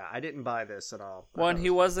so, yeah, I didn't buy this at all. Well, and he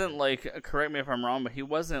wasn't like, correct me if I'm wrong, but he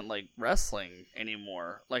wasn't like wrestling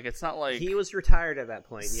anymore. Like, it's not like he was retired at that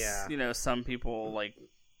point. Yeah. Some people like,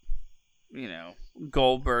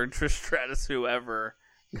 Goldberg, Trish Stratus, whoever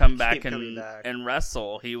come back and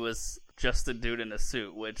wrestle. He was just a dude in a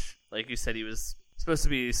suit, which, like you said, he was supposed to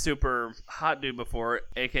be super hot dude before,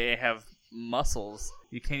 aka have muscles.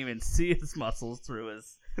 You can't even see his muscles through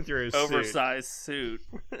his oversized suit.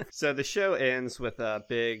 So the show ends with a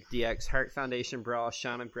big DX Heart Foundation brawl.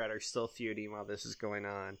 Shawn and Brett are still feuding while this is going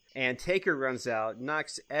on. And Taker runs out,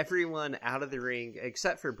 knocks everyone out of the ring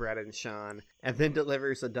except for Brett and Shawn, and then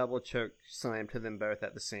delivers a double choke slam to them both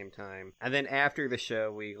at the same time. And then after the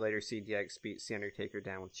show, we later see DX beat The Undertaker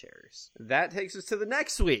down with chairs. That takes us to the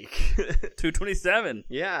next week. 227.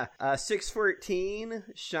 Yeah. 614,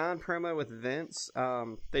 Shawn promo with Vince.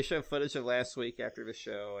 They show footage of last week after the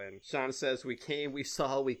show. And Shawn says, we came, we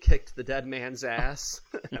saw, we kicked the dead man's ass.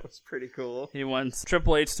 That was pretty cool. He wants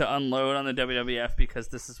Triple H to unload on the WWF because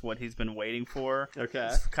this is what he's been waiting for. Okay.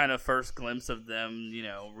 It's kind of first glimpse of them,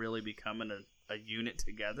 really becoming a unit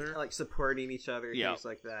together. Like supporting each other, things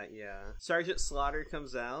like that, yeah. Sergeant Slaughter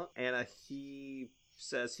comes out, and he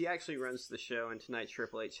says he actually runs the show, and tonight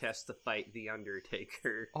Triple H has to fight The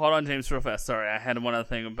Undertaker. Hold on, James, real fast. Sorry, I had one other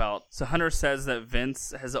thing about... So Hunter says that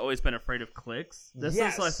Vince has always been afraid of clicks. This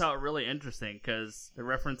is what I thought really interesting, because they're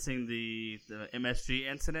referencing the MSG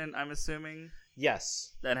incident, I'm assuming.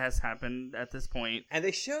 Yes. That has happened at this point. And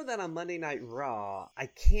they show that on Monday Night Raw. I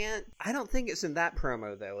don't think it's in that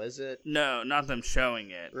promo, though, is it? No, not them showing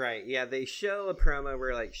it. Right, yeah, they show a promo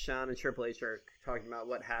where, like, Shawn and Triple H are talking about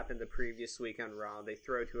what happened the previous week on Raw. They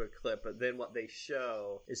throw to a clip, but then what they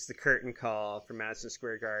show is the curtain call from Madison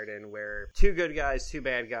Square Garden, where two good guys, two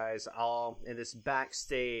bad guys, all in this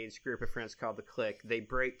backstage group of friends called The Clique. They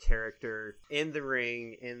break character in the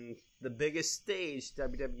ring, in the biggest stage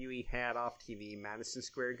WWE had off TV, Madison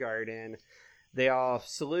Square Garden. They all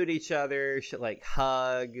salute each other, like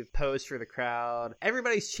hug, pose for the crowd.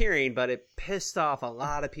 Everybody's cheering, but it pissed off a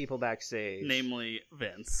lot of people backstage. Namely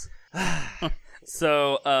Vince.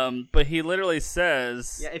 So, but he literally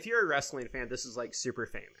says... Yeah, if you're a wrestling fan, this is like super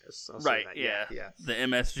famous. Right, yeah. The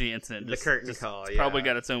MSG incident. The curtain call, it's probably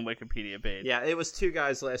got its own Wikipedia page. Yeah, it was two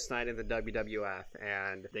guys last night in the WWF,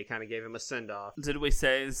 and they kind of gave him a send-off. Did we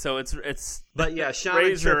say... So it's But yeah, Shawn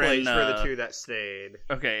and Triple H were the two that stayed.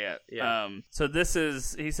 Okay, yeah. So this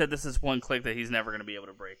is... He said this is one clique that he's never going to be able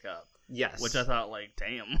to break up. Yes. Which I thought, like,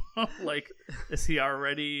 damn. Like, is he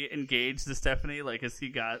already engaged to Stephanie? Like, has he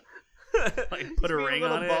got... like put a ring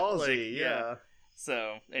on it. Ballsy, yeah.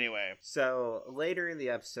 So anyway, later in the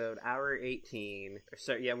episode, 1 hour 18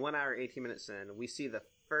 minutes in, we see the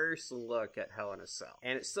first look at Hell in a Cell,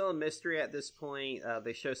 and it's still a mystery at this point.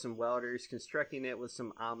 They show some welders constructing it with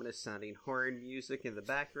some ominous sounding horn music in the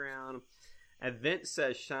background. And Vince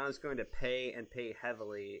says Shawn's going to pay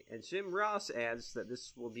heavily, and Jim Ross adds that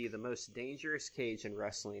this will be the most dangerous cage in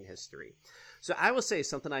wrestling history. So I will say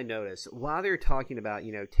something I noticed. While they're talking about,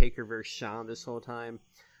 Taker versus Shawn this whole time,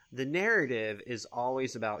 the narrative is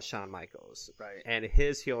always about Shawn Michaels. Right. And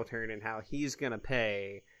his heel turn and how he's going to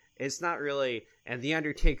pay. It's not really, and The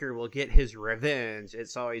Undertaker will get his revenge.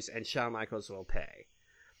 It's always, and Shawn Michaels will pay.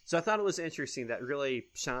 So I thought it was interesting that really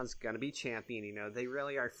Shawn's going to be champion. They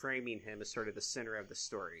really are framing him as sort of the center of the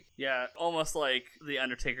story. Yeah, almost like The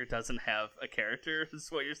Undertaker doesn't have a character,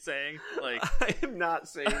 is what you're saying. Like, I am not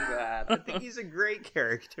saying that. I think he's a great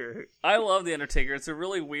character. I love The Undertaker. It's a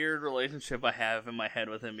really weird relationship I have in my head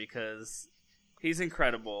with him because he's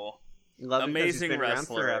incredible. Love amazing him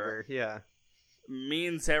wrestler. Forever. Yeah.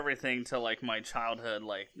 Means everything to like my childhood.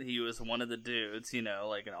 Like he was one of the dudes,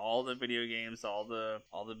 like in all the video games, all the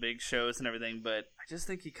big shows and everything. But I just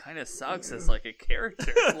think he kind of sucks as like a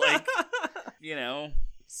character. Like,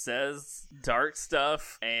 says dark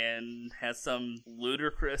stuff and has some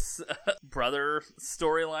ludicrous brother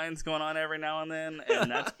storylines going on every now and then, and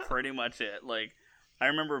that's pretty much it. Like, I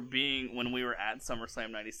remember when we were at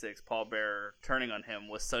SummerSlam 96, Paul Bearer turning on him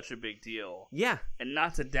was such a big deal. Yeah. And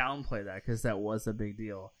not to downplay that, because that was a big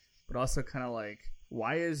deal, but also kind of like,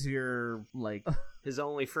 why is your, like... his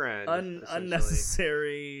only friend.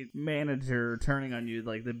 Unnecessary manager turning on you,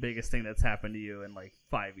 like, the biggest thing that's happened to you in, like,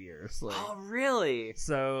 5 years. Like, oh, really?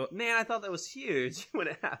 So... Man, I thought that was huge when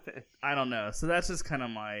it happened. I don't know. So that's just kind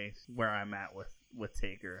of where I'm at with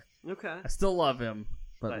Taker. Okay. I still love him,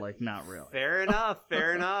 but like, not really. Fair enough.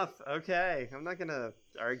 Fair enough. Okay. I'm not going to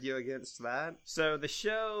argue against that. So the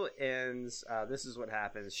show ends. This is what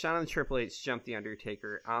happens. Shawn and Triple H jump the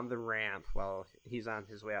Undertaker on the ramp while he's on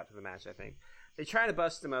his way out to the match, I think. They try to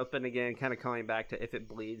bust him open again, kind of calling back to if it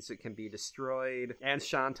bleeds, it can be destroyed. And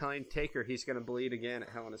Shawn telling Taker he's going to bleed again at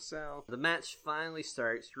Hell in a Cell. The match finally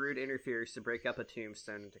starts. Rude interferes to break up a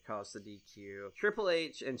tombstone to cause the DQ. Triple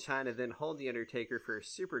H and Chyna then hold the Undertaker for a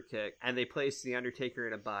super kick, and they place the Undertaker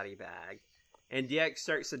in a body bag. And DX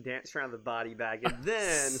starts to dance around the body bag, and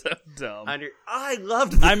then... so dumb. I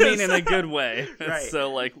loved this! I mean, in a good way. Right.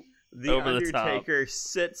 So, like, the over the top. The Undertaker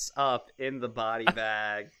sits up in the body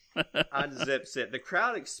bag... unzips it. The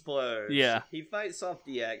crowd explodes. Yeah. He fights off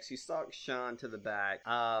DX. He stalks Shawn to the back.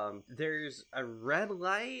 There's a red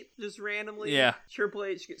light just randomly. Yeah. Triple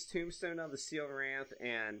H gets tombstone on the steel ramp,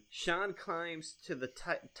 and Shawn climbs to the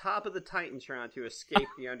top of the Titantron to escape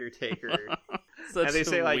the Undertaker. Such and they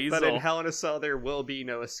say, like, weasel. but in Hell in a Cell there will be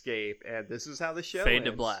no escape. And this is how the show Fade ends.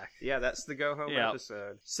 to black. Yeah, that's the go home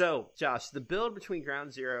episode. So, Josh, the build between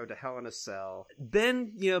Ground Zero to Hell in a Cell,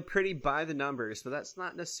 been, pretty by the numbers, but that's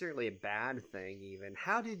not necessarily a bad thing even.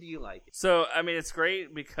 How did you like it? So, I mean, it's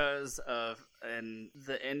great because of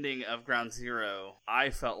the ending of Ground Zero, I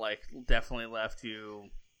felt like definitely left you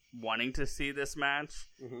wanting to see this match.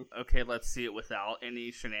 Mm-hmm. Okay, let's see it without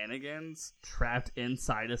any shenanigans. Trapped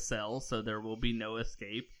inside a cell, so there will be no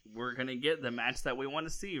escape. We're gonna get the match that we want to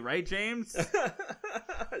see, right, James?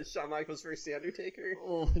 Shawn Michaels versus The Undertaker?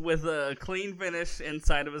 With a clean finish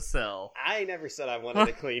inside of a cell. I never said I wanted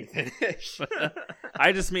a clean finish.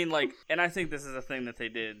 I just mean, like, and I think this is a thing that they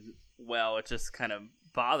did well. It just kind of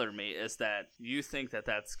bothered me, is that you think that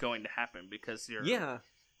that's going to happen because you're... Yeah.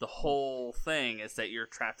 The whole thing is that you're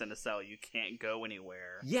trapped in a cell. You can't go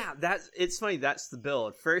anywhere. Yeah, it's funny. That's the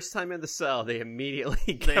build. First time in the cell, they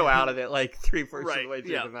immediately go out of it like 3/4 of the way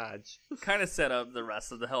through the match. Kind of set up the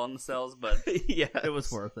rest of the Hell in the Cells, but yes. It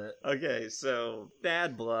was worth it. Okay, so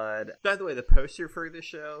Bad Blood. By the way, the poster for the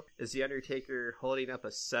show is The Undertaker holding up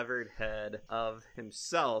a severed head of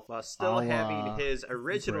himself while still having his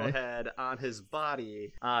original head on his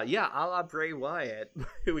body. A la Bray Wyatt,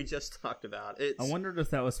 who we just talked about. I wondered if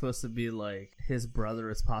that was supposed to be like his brother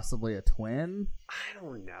is possibly a twin. I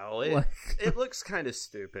don't know. It looks kind of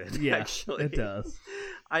stupid. Yeah, actually, it does.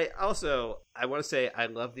 I want to say I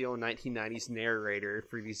love the old 1990s narrator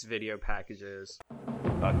for these video packages.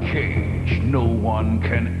 A cage no one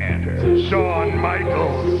can enter. Shawn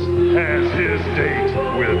Michaels has his date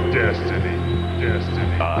with destiny.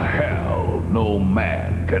 A hell no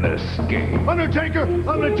man can escape. Undertaker, I'm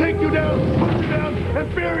gonna take you down,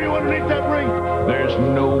 and bury you underneath that ring. There's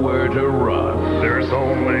nowhere to run. There's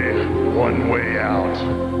only one way out.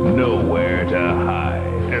 Nowhere to hide.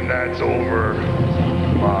 And that's over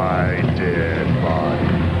my dead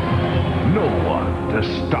body. No one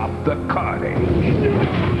to stop the carnage. You know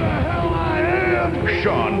who the hell I am?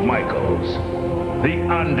 Shawn Michaels, The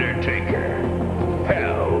Undertaker,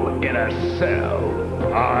 Hell in a Cell.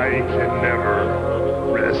 I can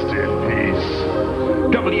never rest in peace.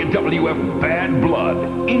 WWF Bad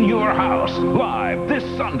Blood in your house, live this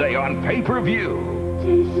Sunday on pay-per-view.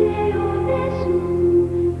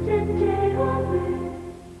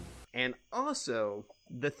 And also,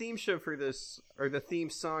 the theme song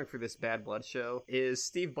for this Bad Blood show is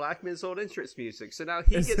Steve Blackman's old entrance music. So now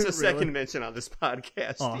he gets a second mention on this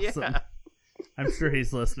podcast. Awesome. Yeah. I'm sure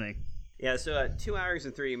he's listening. Yeah, so 2 hours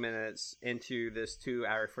and 3 minutes into this 2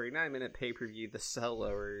 hour, 49-minute pay-per-view, the cell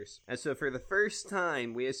lowers. And so for the first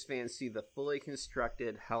time, we as fans see the fully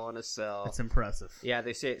constructed Hell in a Cell. That's impressive. Yeah,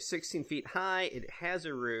 they say it's 16 feet high. It has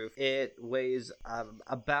a roof. It weighs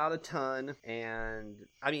about a ton. And,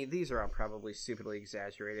 I mean, these are all probably stupidly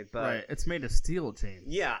exaggerated, but... Right, it's made of steel, James.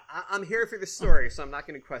 Yeah, I'm here for the story, so I'm not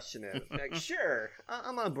going to question it. Like, sure,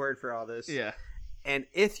 I'm on board for all this. Yeah. And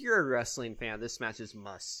if you're a wrestling fan, this match is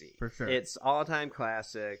must-see. For sure. It's all-time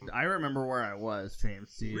classic. I remember where I was,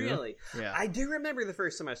 James. Do you? Really? Yeah. I do remember the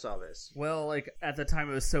first time I saw this. Well, like, at the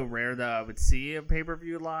time, it was so rare that I would see a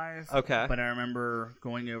pay-per-view live. Okay. But I remember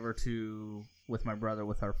going over to with my brother,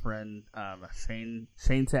 with our friend Shane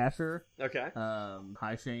Tasher. Okay.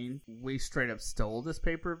 Hi Shane. We straight up stole this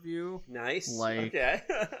pay-per-view. Nice. Like, okay.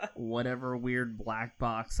 whatever weird black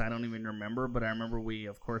box, I don't even remember, but I remember we,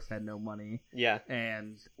 of course, had no money. Yeah.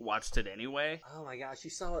 And watched it anyway. Oh my gosh, you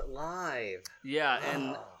saw it live. Yeah,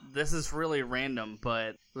 and this is really random,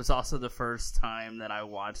 but it was also the first time that I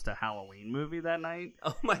watched a Halloween movie that night.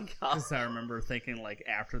 Oh my gosh. Because I remember thinking, like,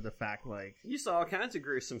 after the fact, like... You saw all kinds of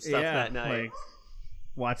gruesome stuff that night. Like,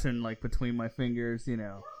 watching, like, Between My Fingers, you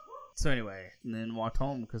know. So anyway, and then walked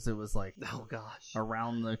home because it was, like... Oh gosh.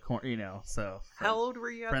 Around the corner, you know, so... How old were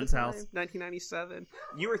you at friend's the time? house. 1997?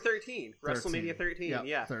 You were 13. WrestleMania 13, Yep,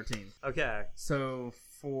 yeah. 13. Okay. So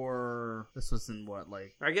for... This was in what,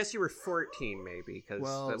 like... Or I guess you were 14 maybe, because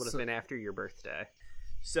that would have been after your birthday.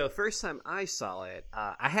 So first time I saw it,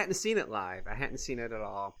 I hadn't seen it live. I hadn't seen it at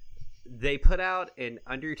all. They put out an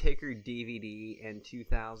Undertaker DVD in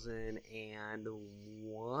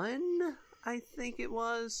 2001, I think it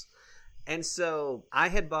was. And so I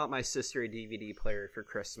had bought my sister a DVD player for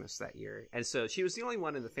Christmas that year. And so she was the only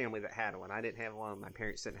one in the family that had one. I didn't have one. My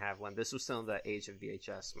parents didn't have one. This was still in the age of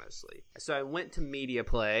VHS mostly. So I went to Media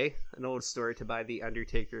Play, an old store, to buy the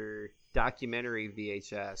Undertaker documentary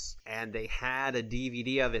VHS, and they had a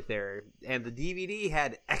DVD of it there, and the DVD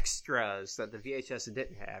had extras that the VHS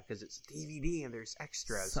didn't have because it's a DVD and there's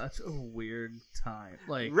extras. Such a weird time,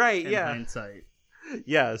 like, right? In hindsight,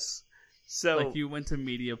 yes. So like, you went to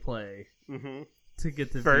Media Play to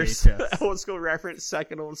get the first VHS. Old school reference,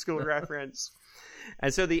 second old school reference.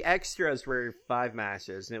 And so the extras were 5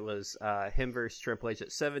 matches, and it was him versus Triple H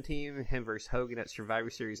at 17, him versus Hogan at Survivor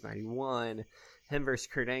Series 91, him versus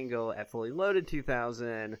Kurt Angle at Fully Loaded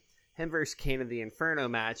 2000, him versus Kane of the Inferno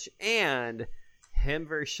match, and him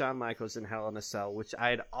versus Shawn Michaels in Hell in a Cell, which I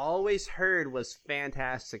had always heard was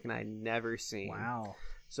fantastic and I'd never seen. Wow.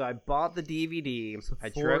 So I bought the DVD. So I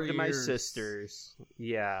drove to my sister's.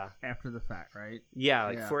 Yeah. After the fact, right? Yeah,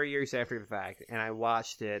 like 4 years after the fact. And I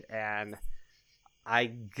watched it, and I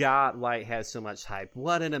got why it has so much hype.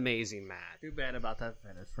 What an amazing match. Too bad about that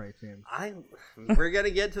finish, right, James? We're going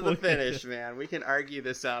to get to the finish, man. We can argue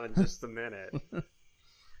this out in just a minute.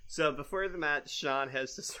 So before the match, Shawn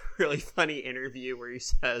has this really funny interview where he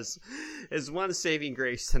says his one saving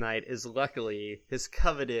grace tonight is luckily his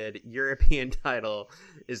coveted European title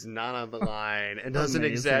is not on the line, and does an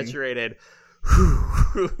exaggerated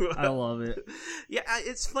I love it. Yeah,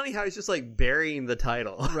 it's funny how he's just like burying the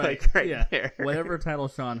title right, like, right there. Whatever title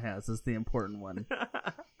Shawn has is the important one.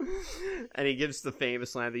 And he gives the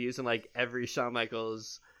famous line they use in like every Shawn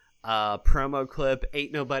Michaels promo clip,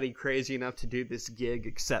 "Ain't nobody crazy enough to do this gig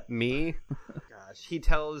except me." Gosh, he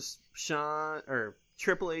tells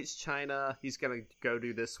Triple H China he's gonna go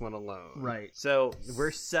do this one alone. Right. So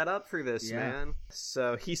we're set up for this, man.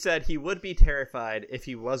 So he said he would be terrified if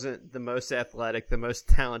he wasn't the most athletic, the most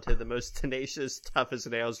talented, the most tenacious, tough as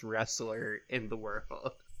nails wrestler in the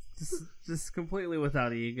world. Just completely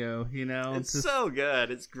without ego, you know. It's so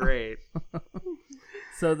good. It's great.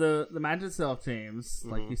 So the match itself, James,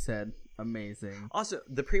 like you said, amazing. Also,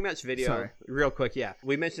 the pre-match video, real quick,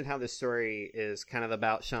 we mentioned how this story is kind of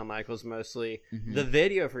about Shawn Michaels mostly. The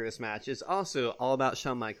video for this match is also all about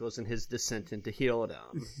Shawn Michaels and his descent into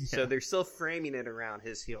heeldom. So they're still framing it around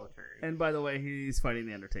his heel turn. And by the way, he's fighting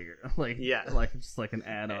the Undertaker. Just like an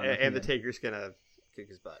add-on. And the Taker's gonna kick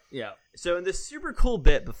his butt. Yeah. So in this super cool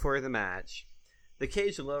bit before the match, the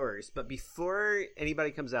cage lowers, but before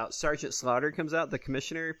anybody comes out, Sergeant Slaughter comes out, the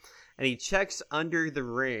commissioner, and he checks under the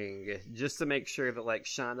ring just to make sure that like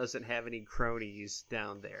Shawn doesn't have any cronies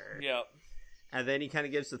down there. Yep. And then he kind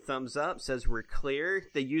of gives the thumbs up, says we're clear.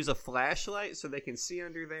 They use a flashlight so they can see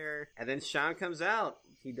under there. And then Shawn comes out.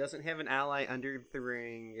 He doesn't have an ally under the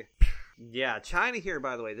ring. Yeah, China here,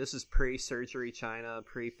 by the way, this is pre-surgery China,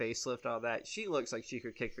 pre-facelift, all that. She looks like she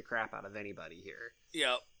could kick the crap out of anybody here.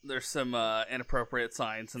 Yep, there's some inappropriate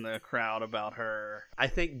signs in the crowd about her. I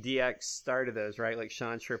think DX started those, right? Like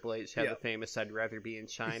Shawn Triple H had the famous "I'd rather be in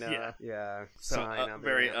China." Yeah. So sign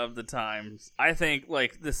very of the times. I think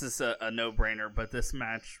like this is a no-brainer, but this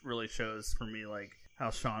match really shows for me like how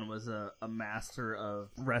Shawn was a master of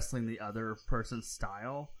wrestling the other person's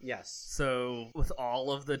style. Yes. So with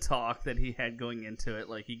all of the talk that he had going into it,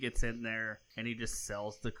 like he gets in there and he just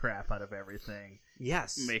sells the crap out of everything.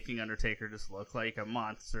 Yes. making Undertaker just look like a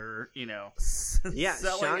monster, Yeah,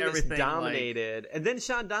 selling Shawn gets everything dominated. And then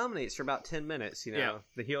Shawn dominates for about 10 minutes, Yeah.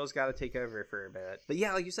 The heel's got to take over for a bit. But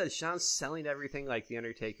yeah, like you said, Shawn's selling everything like The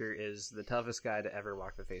Undertaker is the toughest guy to ever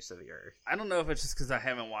walk the face of the earth. I don't know if it's just because I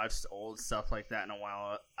haven't watched old stuff like that in a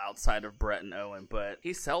while outside of Brett and Owen, but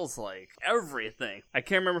he sells like everything. I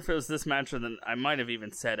can't remember if it was this match or then I might have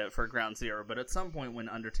even said it for Ground Zero, but at some point when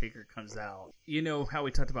Undertaker comes out, you know how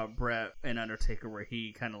we talked about Brett and Undertaker where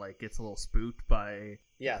he kind of like gets a little spooked by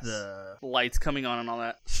Yes. the lights coming on and all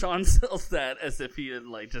that. Shawn sells that as if he had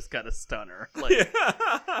like just got a stunner. Like,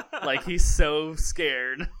 like he's so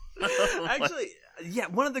scared. Actually, yeah,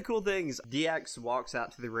 one of the cool things, DX walks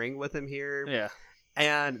out to the ring with him here. Yeah.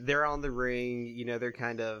 And they're on the ring, they're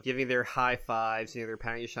kind of giving their high fives, they're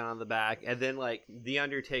patting Shawn on the back. And then, like, The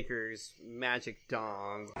Undertaker's magic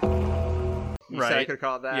dong. You said I could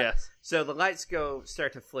call it that? Yes. So the lights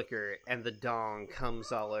start to flicker, and the dong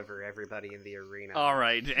comes all over everybody in the arena. All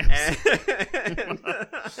right, James.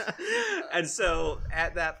 And so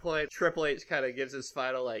at that point, Triple H kind of gives his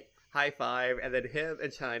final, like, high five, and then him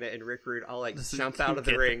and China and Rick Rude all like Just jump out of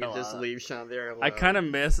the get ring the and hell just out. leave Shawn there alone. I kind of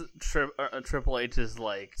miss Triple H's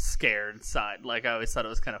like scared side. Like I always thought it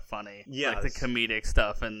was kind of funny, Yes. like the comedic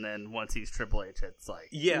stuff. And then once he's Triple H, it's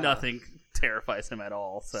like nothing terrifies him at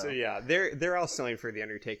all. So yeah, they're all selling for the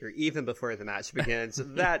Undertaker even before the match begins.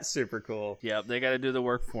 That's super cool. Yep, they got to do the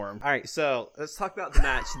work for him. All right, so let's talk about the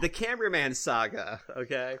match, the cameraman saga.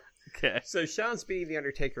 Okay. Okay. So Shawn's beating the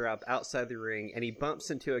Undertaker up outside the ring, and he bumps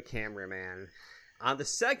into a cameraman. On the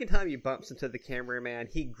second time he bumps into the cameraman,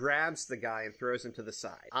 he grabs the guy and throws him to the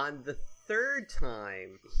side. On the third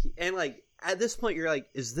time, and like at this point you're like,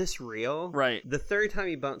 is this real? Right. The third time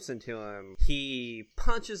he bumps into him, he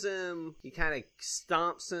punches him, he kind of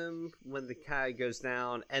stomps him when the guy goes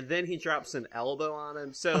down, and then he drops an elbow on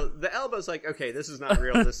him. So the elbow's like, okay, this is not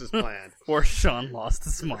real, this is planned. Or Shawn lost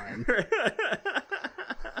his mind.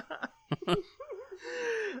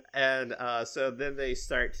 And so then they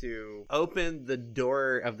start to open the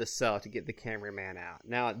door of the cell to get the cameraman out.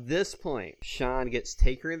 Now at this point, Shawn gets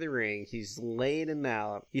Taker in the ring. He's laying him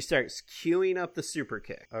out. He starts queuing up the super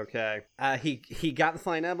kick. Okay. He got the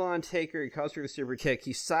flying elbow on Taker. He calls for the super kick.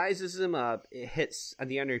 He sizes him up. It hits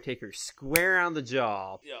the Undertaker square on the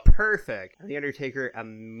jaw. Yep. Perfect. And the Undertaker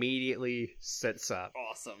immediately sits up.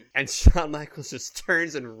 Awesome. And Shawn Michaels just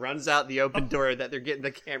turns and runs out the open door that they're getting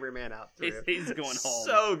the cameraman out through. He's going home.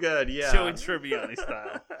 So good, yeah. Joey Tribbiani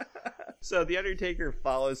style. So the Undertaker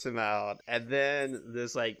follows him out, and then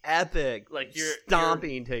this like epic Like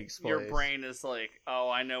stomping takes place. Your brain is like, oh,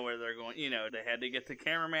 I know where they're going. They had to get the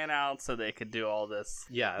cameraman out so they could do all this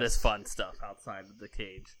fun stuff outside of the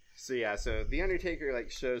cage. So the Undertaker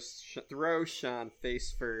like throws Shawn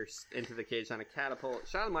face first into the cage on a catapult.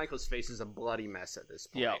 Shawn Michaels' face is a bloody mess at this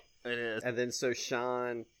point. Yeah, it is. And then so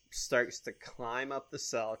Shawn starts to climb up the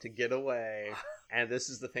cell to get away. And this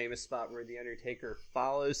is the famous spot where the Undertaker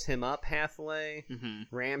follows him up halfway,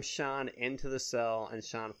 rams Shawn into the cell, and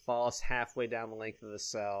Shawn falls halfway down the length of the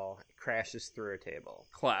cell, crashes through a table.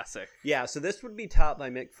 Classic. Yeah, so this would be topped by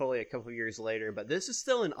Mick Foley a couple years later, but this is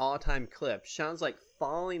still an all-time clip. Shawn's like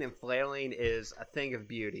falling and flailing is a thing of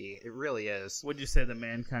beauty. It really is. Would you say the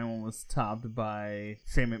Mankind one was topped by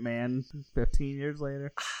Shane McMahon 15 years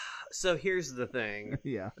later? So here's the thing.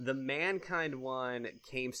 Yeah. The Mankind one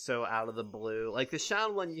came so out of the blue. Like the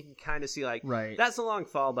Shawn one, you can kind of see like, Right. that's a long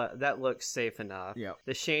fall, but that looks safe enough. Yep.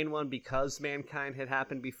 The Shane one, because Mankind had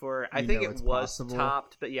happened before, I You think know it it's was possible.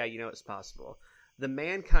 topped, but yeah, it's possible. The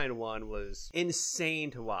Mankind one was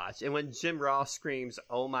insane to watch. And when Jim Ross screams,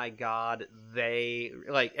 oh my God, they...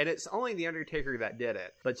 like, and it's only The Undertaker that did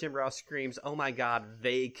it. But Jim Ross screams, oh my God,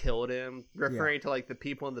 they killed him. Referring to, like, the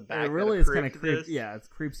people in the back It really that is kind of approved creepy. this. Yeah, it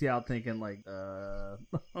creeps you out thinking like,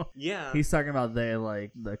 Yeah. He's talking about they,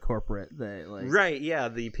 like, the corporate, they, like... Right, yeah,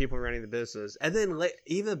 the people running the business. And then,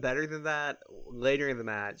 even better than that, later in the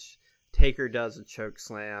match... Taker does a choke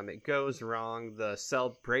slam. It goes wrong. The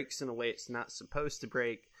cell breaks in a way it's not supposed to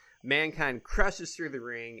break. Mankind crushes through the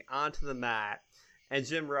ring onto the mat. And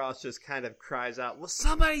Jim Ross just kind of cries out, will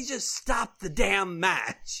somebody just stop the damn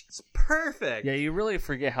match? It's perfect. Yeah, you really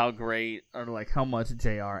forget how great or like how much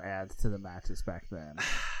JR adds to the matches back then.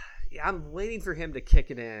 Yeah, I'm waiting for him to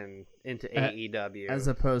kick it into AEW. As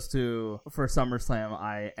opposed to, for SummerSlam,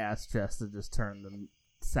 I asked Jess to just turn the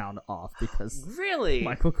sound off because really?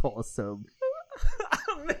 Michael Cole is so...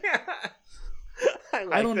 Oh, man. I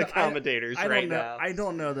like the commentators right now. I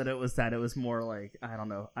don't know that it was that. It was more like, I don't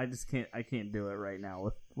know. I can't do it right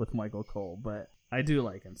now with Michael Cole, but I do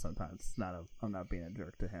like him sometimes. I'm not being a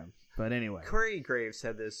jerk to him. But anyway. Corey Graves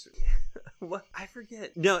had this What? I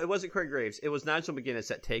forget. No, it wasn't Corey Graves. It was Nigel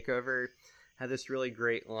McGuinness at TakeOver. Had this really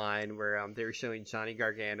great line where they were showing Johnny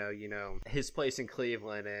Gargano, his place in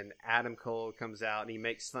Cleveland, and Adam Cole comes out and he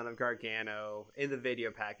makes fun of Gargano in the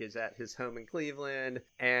video package at his home in Cleveland.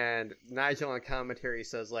 And Nigel on commentary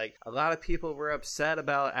says, like, a lot of people were upset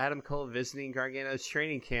about Adam Cole visiting Gargano's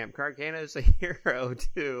training camp. Gargano's a hero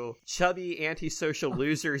to chubby antisocial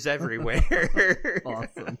losers everywhere.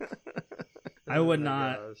 Awesome. I would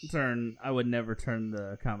never turn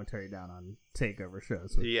the commentary down on TakeOver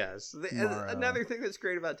shows. Yes. Another thing that's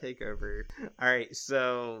great about TakeOver. All right,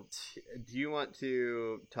 so do you want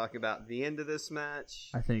to talk about the end of this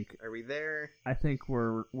match? Are we there? I think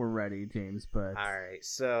we're ready, James, but... All right,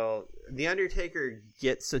 so The Undertaker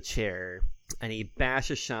gets a chair, and he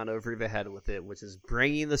bashes Shawn over the head with it, which is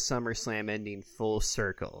bringing the SummerSlam ending full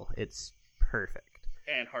circle. It's perfect.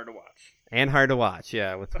 And hard to watch. And hard to watch,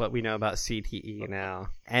 yeah, with what we know about CTE now.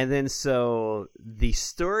 And then so the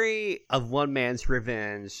story of one man's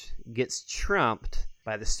revenge gets trumped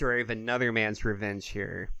by the story of another man's revenge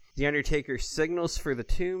here. The Undertaker signals for the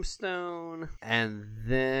tombstone, and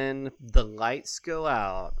then the lights go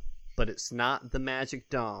out, but it's not the magic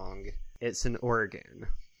dong, it's an organ.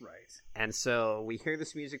 Right. And so we hear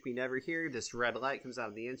this music we never hear. This red light comes out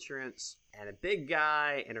of the entrance, and a big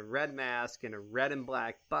guy in a red mask and a red and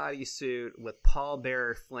black bodysuit with Paul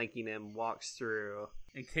Bearer flanking him walks through.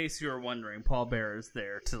 In case you were wondering, Paul Bearer is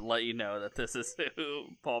there to let you know that this is who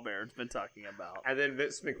Paul Bearer's been talking about. And then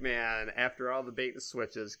Vince McMahon, after all the bait and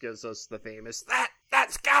switches, gives us the famous,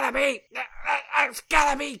 that's gotta be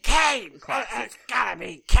Kane! Classic. That's gotta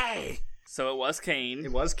be Kane! So it was Kane.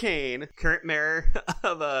 It was Kane, current mayor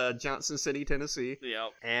of Johnson City, Tennessee.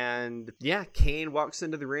 Yep. And yeah, Kane walks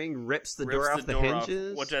into the ring, rips the door off the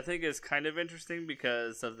hinges. Which I think is kind of interesting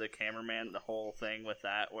because of the cameraman, the whole thing with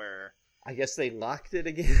that where... I guess they locked it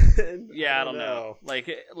again. Yeah, I don't know. Like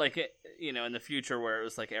in the future where it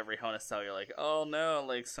was like every Hell in a Cell, you're like, oh no,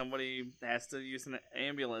 like somebody has to use an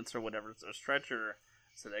ambulance or whatever, it's a stretcher.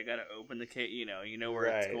 So they got to open the cage, you know where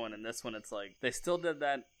it's going. And this one, it's like, they still did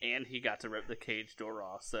that, and he got to rip the cage door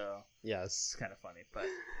off, so... Yes. It's kind of funny, but...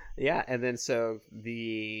 Yeah, and then so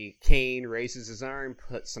the Kane raises his arm,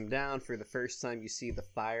 puts him down. For the first time, you see the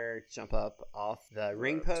fire jump up off the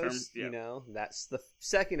ring post. That's the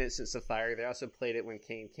second instance of fire. They also played it when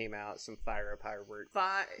Kane came out, some pyro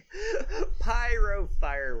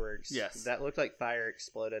fireworks. Yes. That looked like fire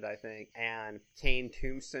exploded, I think. And Kane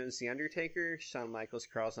tombstones the Undertaker. Shawn Michaels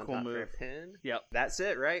crawls on top for a pin. Yep. That's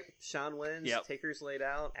it, right? Shawn wins. Yep. Taker's laid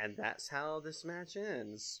out. And that's how this match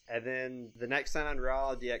ends. And then the next time on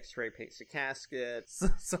Raw, DX-Ray paints a casket.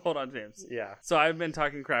 So hold on, James. Yeah. So I've been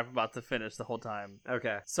talking crap about the finish the whole time.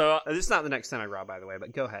 Okay. So this is not the next time on Raw, by the way,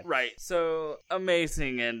 but go ahead. Right. So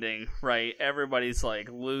amazing ending, right? Everybody's like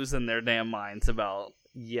losing their damn minds about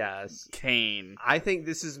Yes. Kane. I think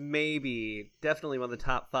this is definitely one of the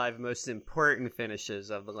top 5 most important finishes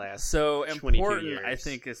of the last 22 years. I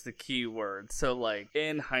think, is the key word. So, like,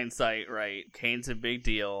 in hindsight, right, Kane's a big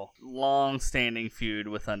deal. Long-standing feud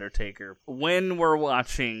with Undertaker. When we're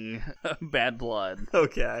watching Bad Blood.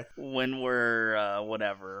 Okay. When we're,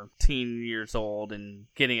 teen years old and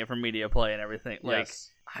getting it from Media Play and everything. Like, yes.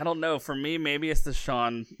 I don't know. For me, maybe it's the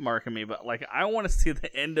Shawn marking me, but like I want to see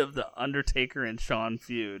the end of the Undertaker and Shawn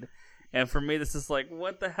feud. And for me, this is like,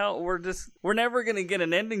 what the hell? We're never gonna get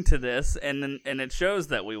an ending to this, and it shows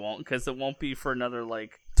that we won't, because it won't be for another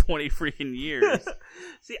like 20 freaking years.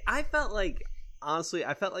 See, I felt like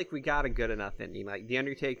we got a good enough ending. Like, The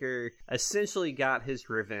Undertaker essentially got his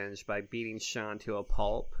revenge by beating Shawn to a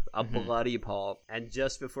pulp, bloody pulp, and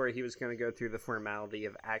just before he was going to go through the formality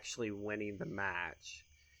of actually winning the match,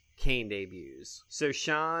 Kane debuts. So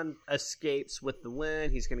Shawn escapes with the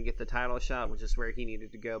win. He's going to get the title shot, which is where he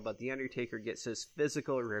needed to go. But The Undertaker gets his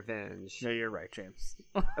physical revenge. No, you're right, James.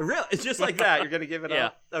 Really? It's just like that? You're going to give it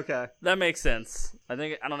up? Okay. That makes sense. I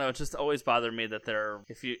don't know, it just always bothered me that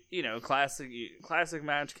classic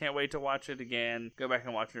match, can't wait to watch it again. Go back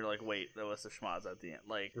and watch it, and you're like, wait, there was the schmoz at the end.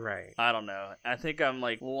 Like, right. I don't know. I think I'm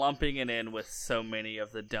like lumping it in with so many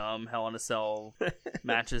of the dumb Hell in a Cell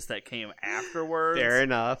matches that came afterwards. Fair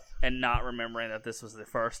enough. And not remembering that this was the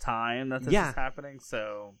first time that this is happening,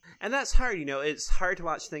 so... And that's hard, it's hard to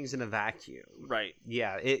watch things in a vacuum. Right.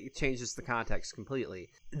 Yeah, it changes the context completely.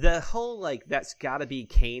 The whole, like, that's gotta be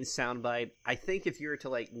Kane soundbite, I think if you were to,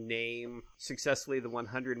 like, name successfully the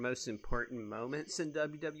 100 most important moments in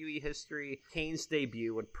WWE history, Kane's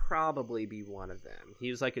debut would probably be one of them.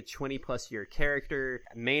 He was, like, a 20-plus year character,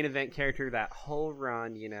 a main event character, that whole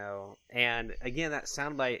run, and, again, that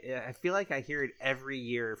soundbite, I feel like I hear it every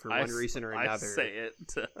year door for one reason or another. I say it.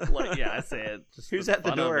 I say it. Just Who's for at the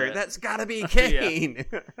fun of door? it. That's gotta be Kane.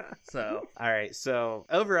 So, all right. So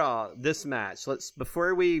overall, this match.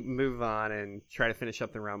 Before we move on and try to finish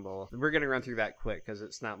up the Rumble, we're gonna run through that quick because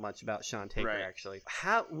it's not much about Shawn Taker actually.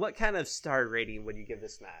 What kind of star rating would you give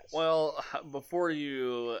this match? Well, before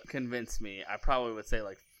you convince me, I probably would say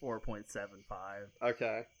like 4.75.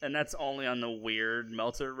 Okay. And that's only on the weird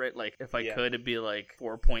Meltzer rate. Like, if I could, it'd be like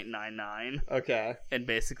 4.99. Okay. And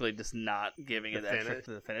basically just not giving it extra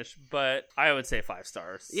to the finish. But I would say 5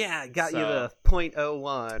 stars. Yeah, got you the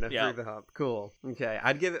 0.01 through the hump. Cool. Okay,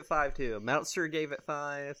 I'd give it 5 too. Meltzer gave it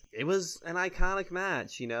 5. It was an iconic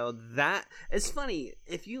match, you know. That it's funny,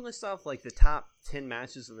 if you list off like the top 10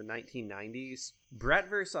 matches of the 1990s, Bret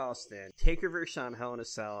vs. Austin, Taker vs. Shawn Hell in a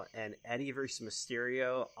Cell, and Eddie vs.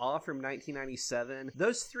 Mysterio, all from 1997.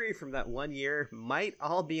 Those 3 from that one year might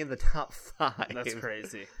all be in the top 5. That's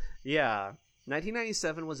crazy. Yeah.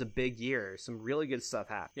 1997 was a big year. Some really good stuff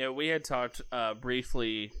happened. Yeah, we had talked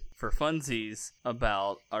briefly for funsies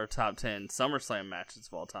about our top 10 SummerSlam matches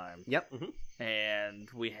of all time. Yep. Mm-hmm.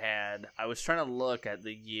 And I was trying to look at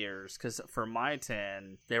the years, because for my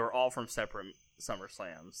 10, they were all from separate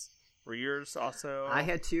SummerSlams. Were yours also? I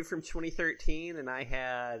had 2 from 2013, and I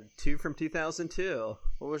had 2 from 2002.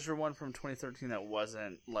 What was your one from 2013 that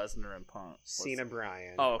wasn't Lesnar and Punk? Cena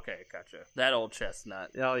Bryan. Oh, okay, gotcha. That old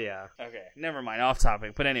chestnut. Oh, yeah. Okay, never mind, off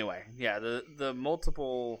topic. But anyway, yeah, the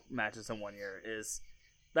multiple matches in one year is...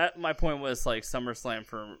 That, my point was, like, SummerSlam,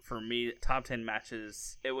 for me, top 10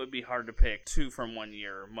 matches, it would be hard to pick 2 from one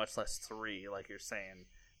year, much less 3, like you're saying,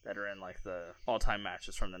 that are in, like, the all-time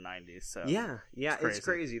matches from the 90s. So yeah, it's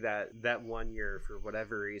crazy that one year, for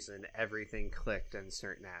whatever reason, everything clicked in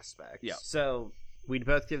certain aspects. Yeah. So we'd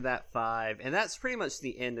both give that 5, and that's pretty much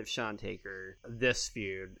the end of Shawn Taker, this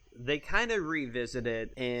feud. They kind of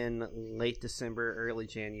revisited in late December, early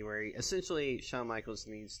January. Essentially, Shawn Michaels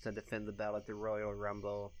needs to defend the belt at the Royal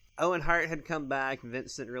Rumble. Owen Hart had come back.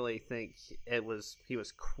 Vince didn't really think he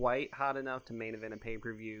was quite hot enough to main event a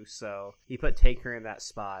pay-per-view, so he put Taker in that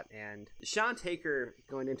spot. And Shawn Taker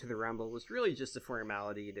going into the Rumble was really just a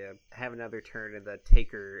formality to have another turn in the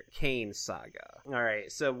Taker-Kane saga. All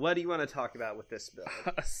right, so what do you want to talk about with this build?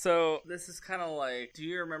 So this is kind of like, do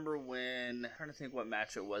you remember when, I'm trying to think what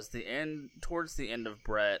match it was, towards the end of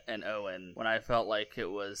Bret and Owen, when I felt like it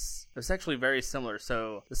was actually very similar.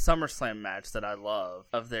 So the SummerSlam match that I love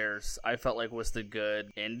of theirs, I felt like was the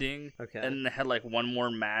good ending. Okay. And they had like one more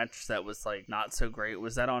match that was like not so great.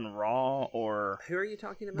 Was that on Raw or? Who are you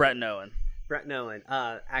talking about? Bret and Owen. Bret and Owen.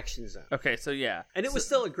 Action Zone. Okay, so yeah. And it was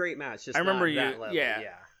still a great match. Just I remember that level. Yeah.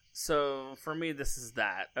 So for me, this is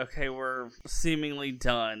that. Okay, we're seemingly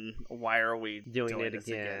done. Why are we doing it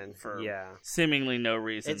again? For seemingly no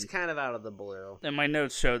reason. It's kind of out of the blue. And my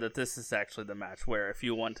notes show that this is actually the match where, if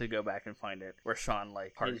you want to go back and find it, where Shawn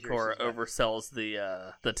like hardcore oversells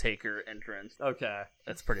the Taker entrance. Okay,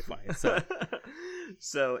 that's pretty funny. So,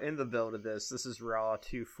 so in the build of this is Raw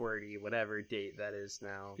 240, whatever date that is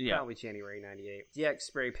now. Yeah. Probably January 98. DX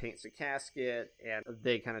spray paints a casket, and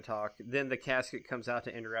they kind of talk. Then the casket comes out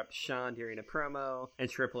to interrupt Shawn during a promo, and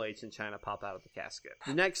Triple H and Chyna pop out of the casket.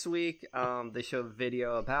 The next week, they show a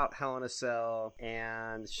video about Hell in a Cell,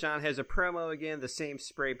 and Shawn has a promo again. The same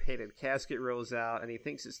spray painted casket rolls out, and he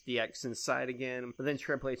thinks it's DX inside again. But then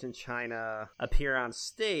Triple H and Chyna appear on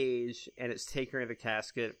stage, and it's Taker in the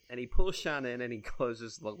casket, and he pulls Shawn in and he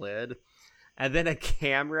closes the lid. And then a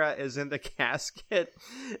camera is in the casket,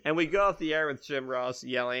 and we go off the air with Jim Ross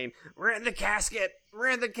yelling, "We're in the casket! We're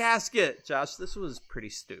in the casket!" Josh, this was pretty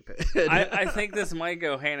stupid. I think this might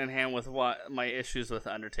go hand in hand with what my issues with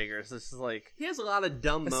Undertaker is. This is like, he has a lot of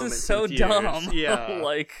dumb moments. This is so dumb. Yeah.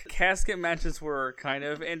 Like, casket matches were kind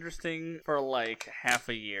of interesting for like half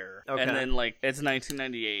a year. Okay. And then like, it's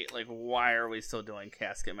 1998. Like, why are we still doing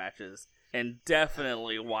casket matches? And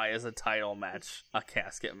definitely, why is a title match a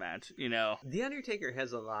casket match, you know? The Undertaker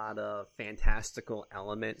has a lot of fantastical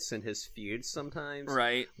elements in his feuds sometimes.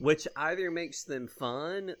 Right. Which either makes them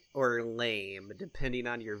fun or lame, depending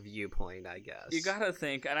on your viewpoint, I guess. You gotta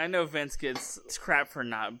think, and I know Vince gets crap for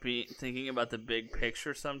not thinking about the big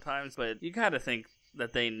picture sometimes, but you gotta think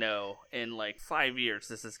that they know in like 5 years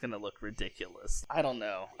this is going to look ridiculous. I don't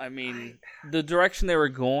know. I mean, the direction they were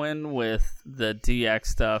going with the DX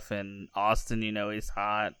stuff and Austin, you know, he's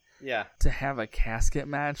hot. Yeah. To have a casket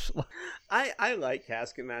match. I like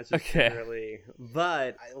casket matches, really.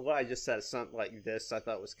 But what I just said, something like this, I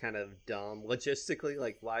thought was kind of dumb. Logistically,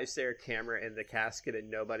 like, why is there a camera in the casket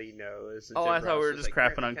and nobody knows? And I thought we were just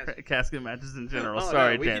like, crapping on casket matches in general. Oh,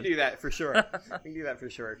 sorry, no, we can do that for sure. We can do that for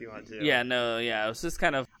sure if you want to. Yeah, no, yeah. It was just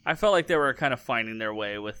kind of, I felt like they were kind of finding their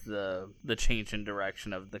way with the change in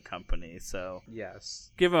direction of the company. So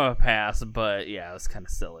Yes. give them a pass, but yeah, it was kind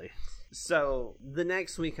of silly. So, the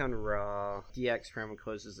next week on Raw, DX promo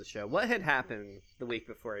closes the show. What had happened the week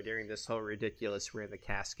before during this whole ridiculous We're in the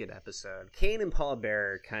Casket episode? Kane and Paul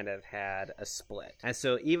Bearer kind of had a split. And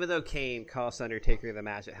so, even though Kane cost Undertaker the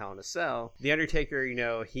match at Hell in a Cell, the Undertaker,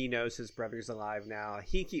 he knows his brother's alive now.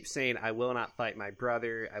 He keeps saying, I will not fight my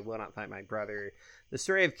brother. I will not fight my brother. The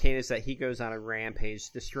story of Kane is that he goes on a rampage,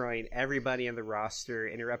 destroying everybody in the roster,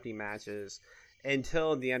 interrupting matches,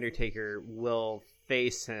 until the Undertaker will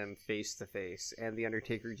face him face to face, and the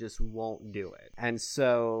Undertaker just won't do it. And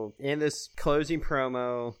so in this closing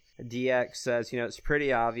promo, DX says, it's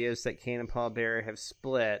pretty obvious that Kane and Paul Bearer have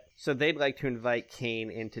split, so they'd like to invite Kane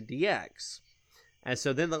into DX. And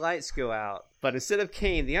so then the lights go out, but instead of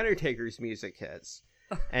Kane, the Undertaker's music hits.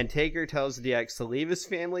 And Taker tells DX to leave his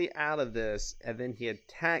family out of this, and then he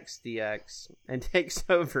attacks DX and takes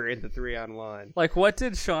over in the 3-on-1. Like, what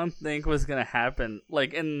did Shawn think was going to happen?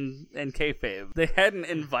 Like, in kayfabe, they hadn't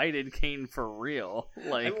invited Kane for real.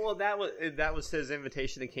 Like, well, that was his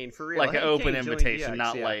invitation to Kane for real. Like an open Kane invitation, DX,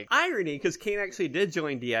 not like... Irony, because Kane actually did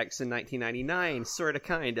join DX in 1999, sort of,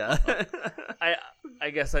 kind of. I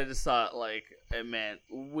guess I just thought, like, it meant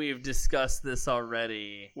we've discussed this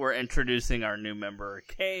already. We're introducing our new member,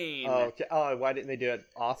 Kane. Oh, okay. Oh, why didn't they do it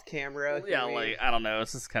off camera? Yeah, like, I don't know.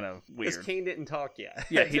 It's just kind of weird. Because Kane didn't talk yet.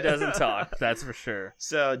 Yeah, he doesn't talk. That's for sure.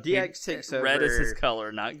 So DX takes over. Red is his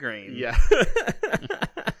color, not green. Yeah.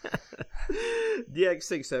 DX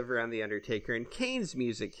takes over on The Undertaker, and Kane's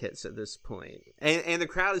music hits at this point. And the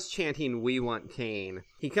crowd is chanting, "We want Kane."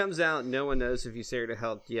 He comes out, no one knows if he's there to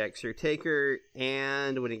help DX or Taker,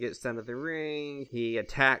 and when he gets down to the ring, he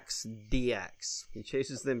attacks DX. He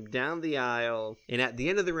chases them down the aisle, and at the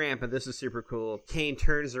end of the ramp, and this is super cool, Kane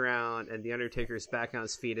turns around, and The Undertaker's back on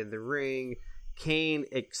his feet in the ring. Kane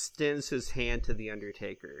extends his hand to The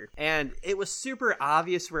Undertaker. And it was super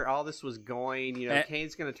obvious where all this was going.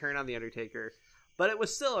 Kane's going to turn on The Undertaker. But it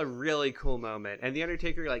was still a really cool moment. And The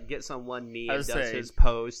Undertaker, gets on one knee and does his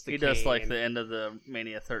pose to Kane. He does, the end of the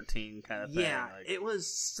Mania 13 kind of thing. Yeah, it was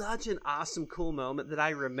such an awesome, cool moment that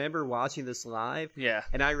I remember watching this live. Yeah.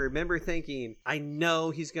 And I remember thinking, I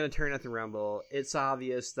know he's going to turn at the Rumble. It's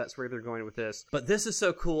obvious that's where they're going with this. But this is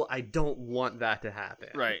so cool, I don't want that to happen.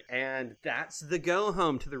 Right. And that's the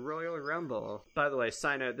go-home to the Royal Rumble. By the way,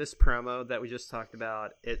 side note, this promo that we just talked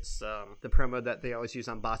about, it's the promo that they always use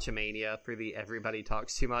on Botchamania for the Everybody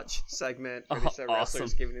Talks Too Much segment, where there's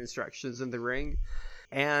wrestlers giving instructions in the ring.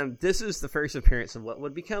 And this is the first appearance of what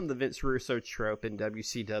would become the Vince Russo trope in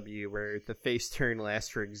WCW, where the face turn lasts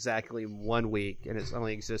for exactly 1 week, and it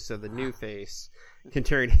only exists so the new face can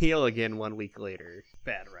turn heel again 1 week later.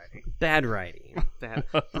 Bad writing. Bad writing. Bad.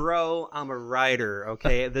 Bro, I'm a writer,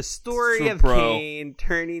 okay? The story of bro. Kane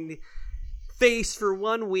turning face for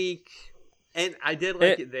 1 week... And I did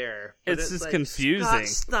like it there. But it's just like confusing. Scott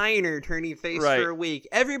Steiner turning face for a week.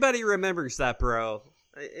 Everybody remembers that, bro.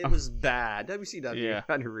 It was bad. WCW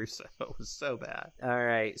under Russo was so bad. All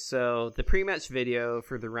right, so the pre-match video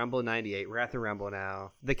for the Rumble 98. We're at the Rumble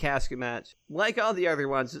now. The casket match. Like all the other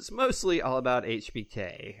ones, it's mostly all about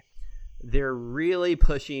HBK. They're really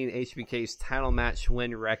pushing HBK's title match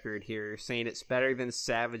win record here, saying it's better than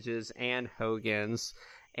Savage's and Hogan's,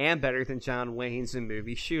 and better than John Wayne's in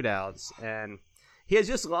movie shootouts. And he had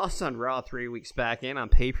just lost on Raw 3 weeks back and on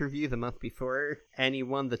pay-per-view the month before, and he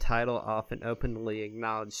won the title off an openly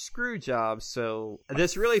acknowledged screw job, so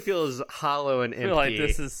this really feels hollow and empty. I feel like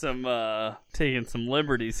this is some taking some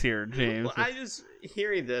liberties here, James. Well, I just,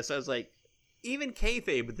 hearing this, I was like, even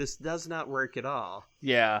kayfabe, but this does not work at all.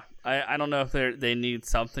 Yeah, I don't know if they need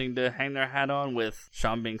something to hang their hat on with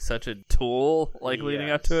Shawn being such a tool, leading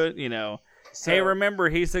up to it, So, hey, remember,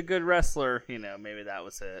 he's a good wrestler. Maybe that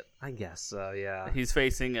was it. I guess so, yeah. He's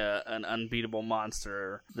facing an unbeatable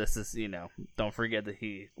monster. This is, don't forget that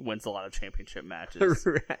he wins a lot of championship matches.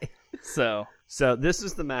 Right. So this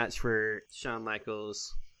is the match where Shawn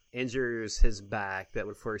Michaels injures his back that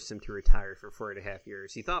would force him to retire for 4.5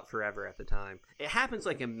 years. He thought forever at the time. It happens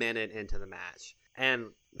like a minute into the match. And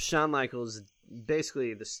Shawn Michaels,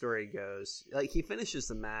 basically the story goes, he finishes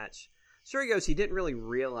the match. Story goes, he didn't really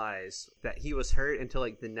realize that he was hurt until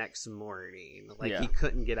the next morning. He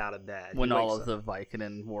couldn't get out of bed. When all of the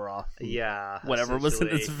Vicodin wore off. Yeah. Whatever was in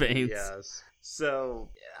his veins. Yes. So,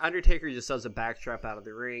 Undertaker just does a backdrop out of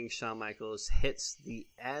the ring. Shawn Michaels hits the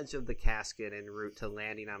edge of the casket en route to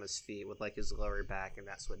landing on his feet with his lower back, and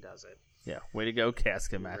that's what does it. Yeah, way to go,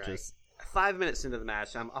 casket matches. 5 minutes into the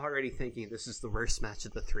match, I'm already thinking this is the worst match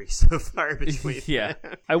of the 3 so far between Yeah.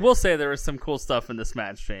 them. I will say there was some cool stuff in this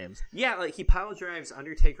match, James. Yeah, like he pile drives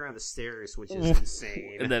Undertaker on the stairs, which is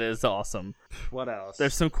insane. That is awesome. What else?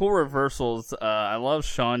 There's some cool reversals. I love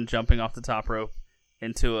Shawn jumping off the top rope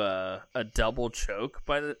into a double choke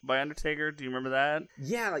by Undertaker. Do you remember that?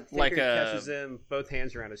 Yeah, like Taker like catches him, both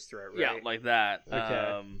hands around his throat, right? Yeah, like that.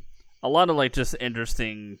 Okay. A lot of like just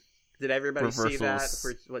interesting. Did everybody see that? reversals.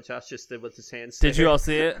 For what Josh just did with his hands? Did you all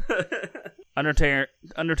see it?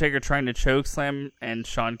 Undertaker trying to choke slam and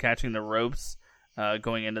Shawn catching the ropes,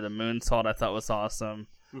 going into the moonsault. I thought was awesome.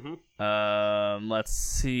 Mm-hmm. Let's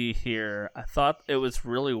see here. I thought it was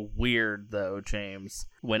really weird though, James,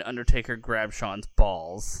 when Undertaker grabbed Shawn's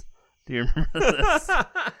balls. Do you remember this?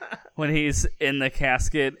 When he's in the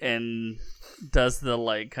casket and does the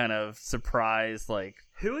like kind of surprise like.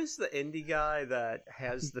 Who is the indie guy that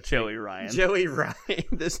has the Joey Ryan? Joey Ryan.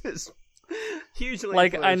 This is hugely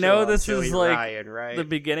like I know this Joey is like Ryan, right? the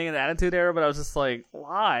beginning of the Attitude Era, but I was just like,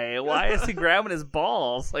 why? Why is he grabbing his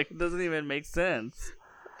balls? Like, it doesn't even make sense.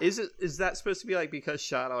 Is that supposed to be like because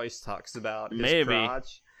Shawn always talks about his Maybe.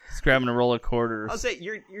 crotch? He's grabbing a roll of quarters. I'll say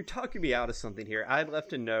you're talking me out of something here. I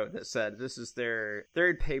left a note that said this is their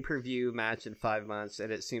third pay-per-view match in 5 months,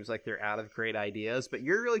 and it seems like they're out of great ideas. But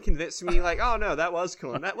you're really convincing me, like, oh no, that was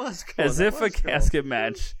cool, and that was cool. As that if a was cool. casket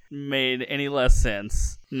match made any less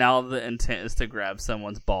sense. Now the intent is to grab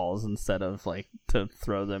someone's balls instead of like to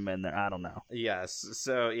throw them in there. I don't know. Yes.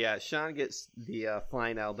 So yeah, Shawn gets the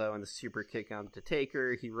flying elbow and the super kick on to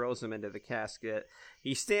Taker. He rolls him into the casket.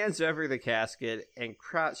 He stands over the casket and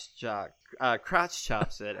crotch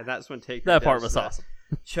chops it, and that's when Taker That does part was the awesome.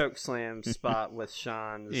 choke slam spot with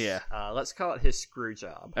Shawn's. Yeah. Let's call it his screw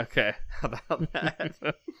job. Okay. How about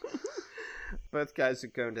that? Both guys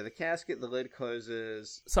go into the casket. The lid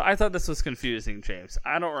closes. So I thought this was confusing, James.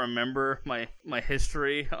 I don't remember my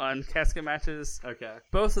history on casket matches. Okay.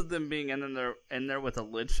 Both of them being in there with a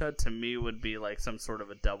lid shut to me would be like some sort of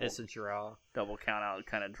a double It's a draw. count out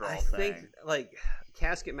kind of draw I thing. think like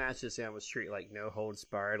casket matches down with street like no holds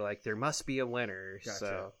barred. Like there must be a winner. Gotcha.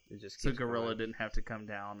 So it just So keeps Gorilla going. didn't have to come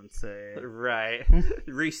down and say Right.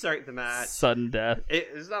 Restart the match. sudden death.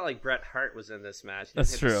 It's not like Bret Hart was in this match. He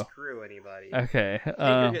That's didn't have to true. screw anybody. Okay.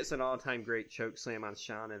 Taker gets an all-time great choke slam on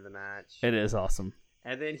Shawn in the match. It is awesome.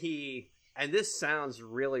 And then and this sounds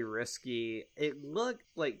really risky. It looked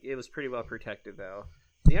like it was pretty well protected, though.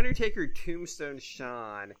 The Undertaker tombstone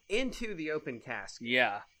Shawn into the open casket.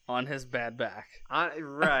 Yeah, on his bad back.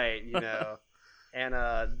 Right, you know. And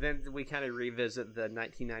then we kind of revisit the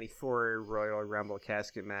 1994 Royal Rumble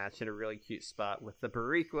casket match in a really cute spot with the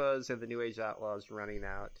Bariquas and the New Age Outlaws running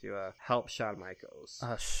out to help Shawn Michaels.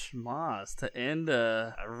 Schmoz to end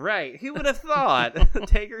Right, who would have thought?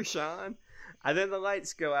 Taker Shawn. And then the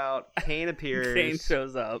lights go out. Kane appears. Kane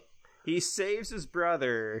shows up. He saves his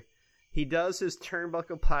brother. He does his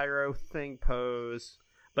turnbuckle pyro thing pose,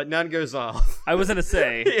 but none goes off. I was going to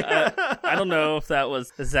say, Yeah. I don't know if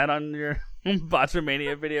is that on your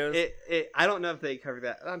Botchamania videos? I don't know if they covered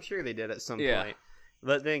that. I'm sure they did at some Yeah. point.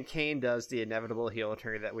 But then Kane does the inevitable heel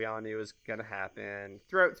turn that we all knew was going to happen.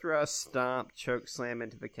 Throat thrust, stomp, choke slam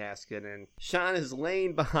into the casket, and Shawn is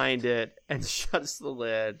laying behind it and shuts the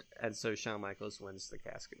lid, and so Shawn Michaels wins the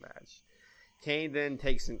casket match. Kane then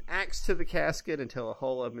takes an axe to the casket until a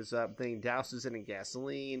hole opens up, then douses it in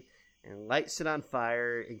gasoline and lights it on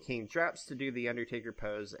fire, and Kane drops to do the Undertaker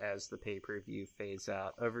pose as the pay-per-view fades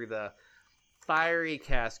out over the fiery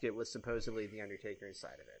casket with supposedly the Undertaker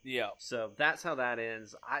inside of it. Yeah. So that's how that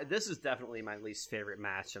ends. This is definitely my least favorite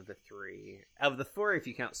match of the three. Of the four, if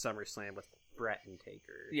you count SummerSlam with Bret and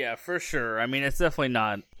Taker. Yeah, for sure. I mean, it's definitely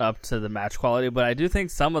not up to the match quality, but I do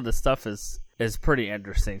think some of the stuff is pretty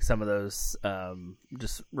interesting. Some of those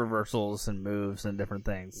just reversals and moves and different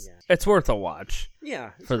things. Yeah. It's worth a watch.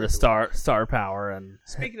 Yeah. For the star power. And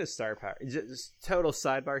speaking of star power, just total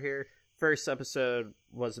sidebar here. First episode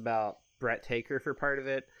was about Bret Taker for part of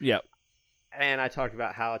it. Yep. And I talked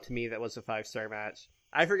about how, to me, that was a 5-star match.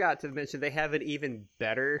 I forgot to mention they have an even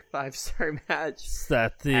better 5-star match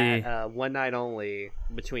at One Night Only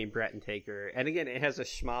between Bret and Taker. And again, it has a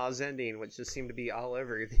schmoz ending, which just seemed to be all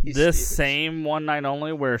over these. This same One Night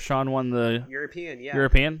Only where Shawn won the European, yeah.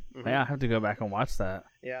 European? Mm-hmm. Yeah, I have to go back and watch that.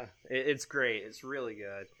 Yeah, it's great. It's really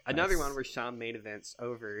good. Another one where Shawn main events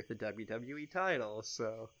over the WWE title.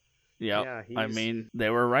 So, yeah, I mean, they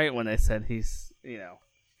were right when they said he's,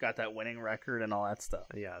 got that winning record and all that stuff.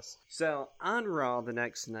 Yes. So on Raw the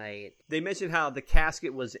next night, they mentioned how the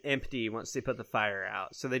casket was empty once they put the fire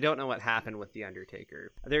out, so they don't know what happened with The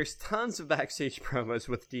Undertaker. There's tons of backstage promos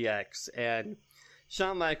with DX, and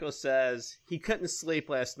Shawn Michaels says he couldn't sleep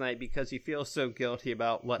last night because he feels so guilty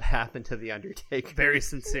about what happened to The Undertaker. Very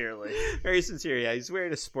sincerely. Very sincere, yeah. He's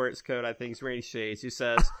wearing a sports coat, I think. He's wearing shades. He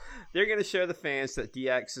says, they're going to show the fans that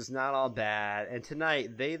DX is not all bad, and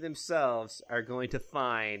tonight they themselves are going to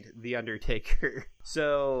find The Undertaker.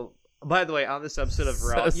 So, by the way, on this episode of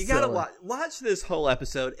Raw, you got to watch this whole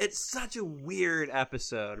episode. It's such a weird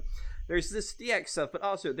episode. There's this DX stuff, but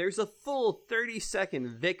also there's a full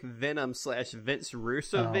 30-second Vic Venom / Vince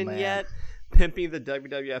Russo vignette pimping the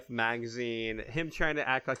WWF magazine, him trying to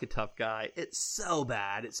act like a tough guy. It's so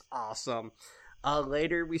bad. It's awesome.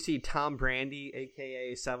 Later, we see Tom Brandi,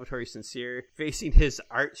 a.k.a. Salvatore Sincere, facing his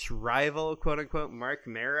arch rival, quote-unquote, Mark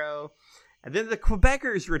Marrow. And then the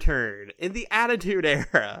Quebecers return in the Attitude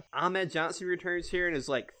Era. Ahmed Johnson returns here and is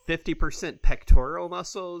like 50% pectoral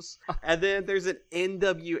muscles. And then there's an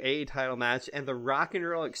NWA title match, and the Rock and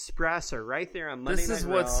Roll Express are right there on Monday Night Raw. This is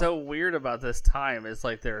what's so weird about this time is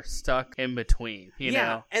like they're stuck in between, you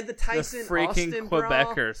know? And the Tyson freaking Austin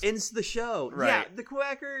Quebecers brawl ends the show. Right. Yeah, the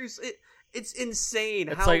Quebecers, it's insane.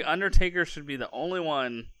 It's like Undertaker should be the only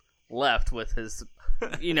one left with his,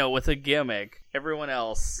 with a gimmick. Everyone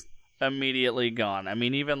else immediately gone. I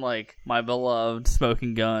mean, even like my beloved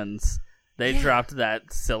Smoking Guns, they dropped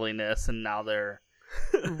that silliness and now they're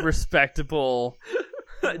respectable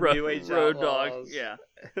New Age road outlaws. dog. Yeah.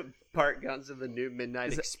 Part Guns of the New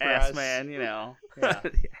Midnight Express. Ass man, Yeah.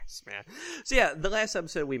 Yes, man. So yeah, the last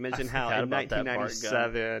episode we mentioned how in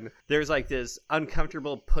 1997 there's like this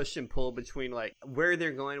uncomfortable push and pull between like where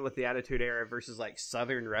they're going with the Attitude Era versus like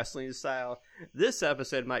Southern wrestling style. This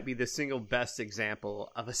episode might be the single best example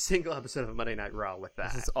of a single episode of Monday Night Raw with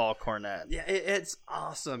that. This is all Cornette. Yeah, it's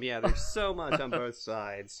awesome. Yeah, there's so much on both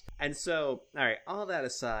sides. And so, all right, all that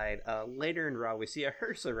aside, later in Raw we see a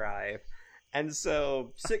hearse arrive. And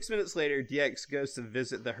so 6 minutes later, DX goes to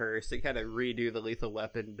visit the hearse. They kind of redo the Lethal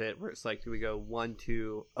Weapon bit where it's like, do we go 1,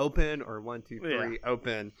 2, open or 1, 2, 3,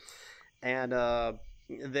 open? And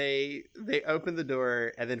they open the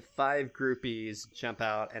door, and then 5 groupies jump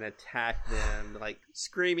out and attack them, like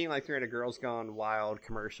screaming like they're in a Girls Gone Wild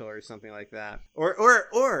commercial or something like that.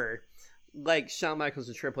 Or like Shawn Michaels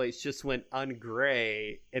and Triple H just went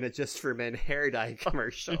ungray in a Just for Men hair dye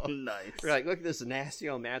commercial. Nice. We're like, look at this nasty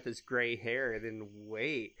old man with this gray hair. And then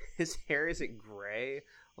wait, his hair isn't gray?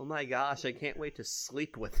 Oh my gosh, I can't wait to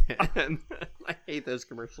sleep with him. I hate those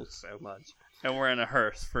commercials so much. And we're in a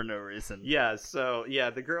hearse for no reason. Yeah, so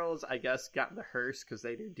the girls, I guess, got in the hearse because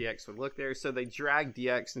they knew DX would look there. So they dragged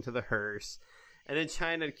DX into the hearse. And then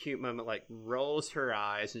China, at a cute moment, like, rolls her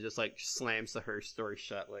eyes and just, like, slams the hearse door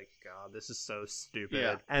shut. Like, God, this is so stupid.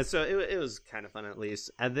 Yeah. And so it was kind of fun, at least.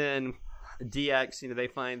 And then DX, they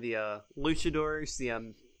find the luchadors,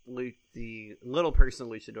 the little person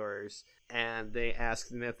luchadors, and they ask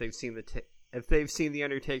them if they've seen the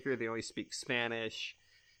Undertaker. They only speak Spanish.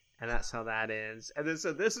 And that's how that ends. And then,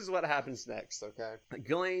 so this is what happens next, okay?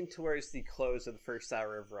 Going towards the close of the first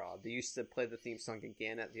hour of Raw, they used to play the theme song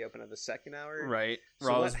again at the open of the second hour. Right. So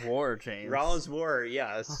Raw's War, James. Raw's War,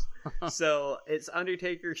 yes. So it's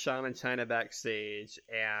Undertaker, Shawn, and China backstage.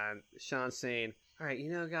 And Shawn's saying, all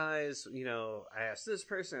right, guys, I asked this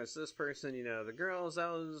person, the girls,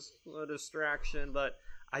 that was a distraction, but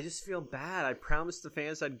I just feel bad. I promised the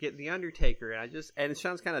fans I'd get the Undertaker, and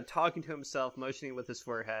Shawn's kind of talking to himself, motioning with his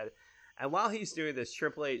forehead. And while he's doing this,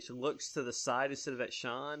 Triple H looks to the side instead of at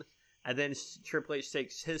Shawn, and then Triple H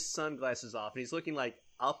takes his sunglasses off, and he's looking like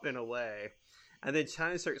up and away. And then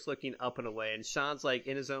China starts looking up and away, and Shawn's like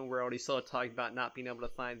in his own world. He's still talking about not being able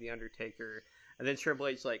to find the Undertaker. And then Triple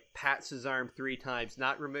H like pats his arm 3 times,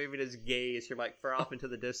 not removing his gaze from like far off into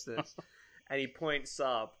the distance, and he points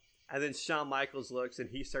up. And then Shawn Michaels looks, and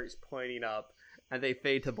he starts pointing up, and they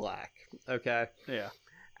fade to black, okay? Yeah.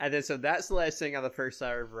 And then, so that's the last thing on the first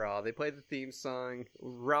hour of Raw. They play the theme song,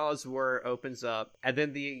 Raw's War opens up, and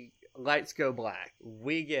then the lights go black.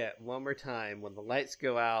 We get, one more time, when the lights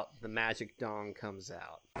go out, the magic dong comes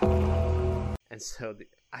out. And so,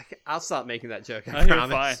 I'll stop making that joke, I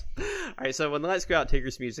promise. You're fine. All right, so when the lights go out,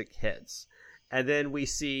 Taker's music hits. And then we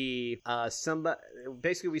see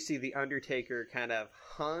we see the Undertaker kind of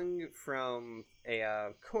hung from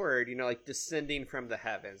a cord, like descending from the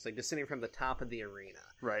heavens, like descending from the top of the arena.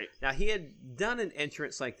 Right. Now, he had done an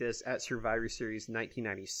entrance like this at Survivor Series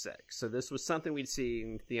 1996. So this was something we'd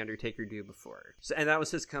seen the Undertaker do before. And that was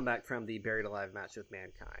his comeback from the Buried Alive match with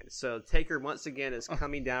Mankind. So Taker, once again, is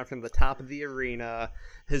coming down from the top of the arena.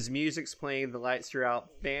 His music's playing, the lights are out,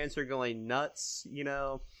 fans are going nuts,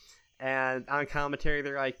 And on commentary,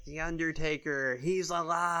 they're like, the Undertaker, he's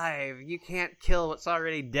alive. You can't kill what's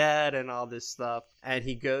already dead and all this stuff. And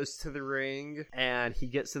he goes to the ring, and he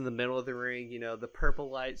gets in the middle of the ring. You know, the purple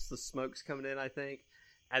lights, the smoke's coming in, I think.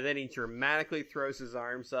 And then he dramatically throws his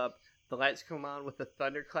arms up. The lights come on with the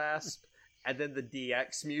thunderclasp. And then the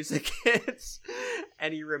DX music hits,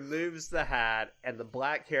 and he removes the hat, and the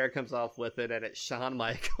black hair comes off with it, and it's Shawn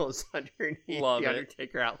Michaels underneath the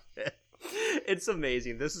Undertaker outfit. It's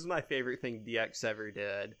amazing. This is my favorite thing DX ever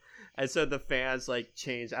did. And so the fans, like,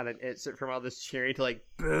 change on an instant from all this cheering to, like,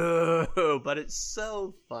 boo! But it's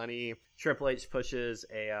so funny. Triple H pushes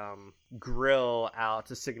a grill out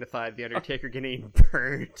to signify the Undertaker getting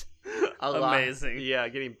burned. Amazing. Yeah,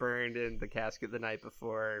 getting burned in the casket the night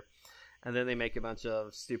before. And then they make a bunch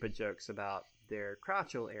of stupid jokes about their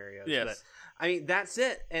crotchal areas. Yes. But, I mean, that's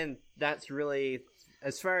it. And that's really,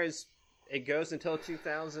 as far as it goes until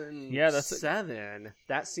 2007,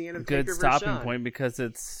 that's the end of good Taker stopping vs. Shawn. point because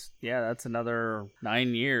that's another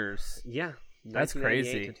 9 years. Yeah. That's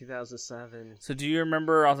 1998 crazy. to 2007. So do you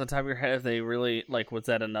remember off the top of your head if they really, like, was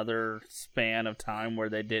that another span of time where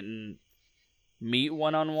they didn't meet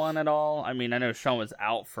one-on-one at all? I mean, I know Shawn was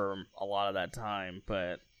out for a lot of that time,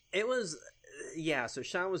 but... It was, yeah, so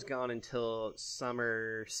Shawn was gone until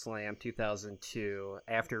SummerSlam 2002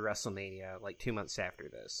 after WrestleMania, like 2 months after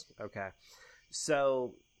this, okay?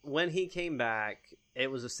 So when he came back,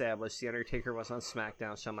 it was established The Undertaker was on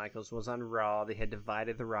SmackDown, Shawn Michaels was on Raw, they had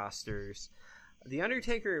divided the rosters. The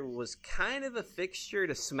Undertaker was kind of a fixture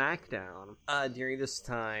to SmackDown during this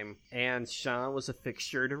time, and Shawn was a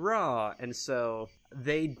fixture to Raw, and so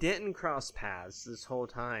they didn't cross paths this whole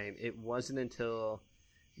time. It wasn't until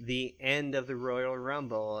the end of the Royal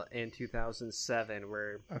Rumble in 2007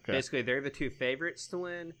 where basically they're the two favorites to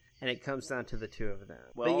win, and it comes down to the two of them.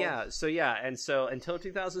 But and so until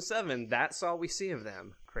 2007, that's all we see of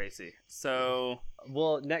them. Crazy. So,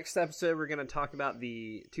 well, next episode we're going to talk about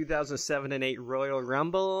the 2007 and 8 Royal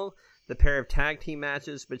Rumble, the pair of tag team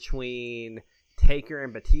matches between Taker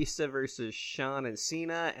and Batista versus Shawn and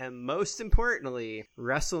Cena, and most importantly,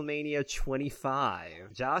 WrestleMania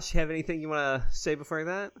 25. Josh, you have anything you want to say before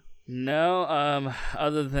that? No,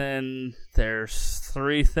 other than there's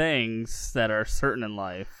 3 things that are certain in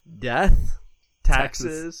life. Death,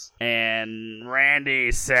 taxes, and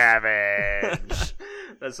Randy Savage.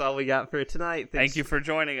 That's all we got for tonight. Thank you for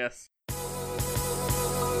joining us.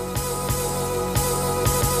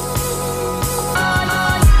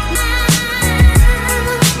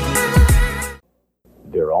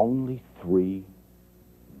 There are only 3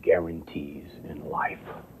 guarantees in life: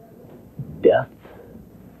 death,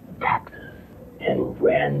 taxes, and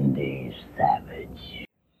Randy Savage.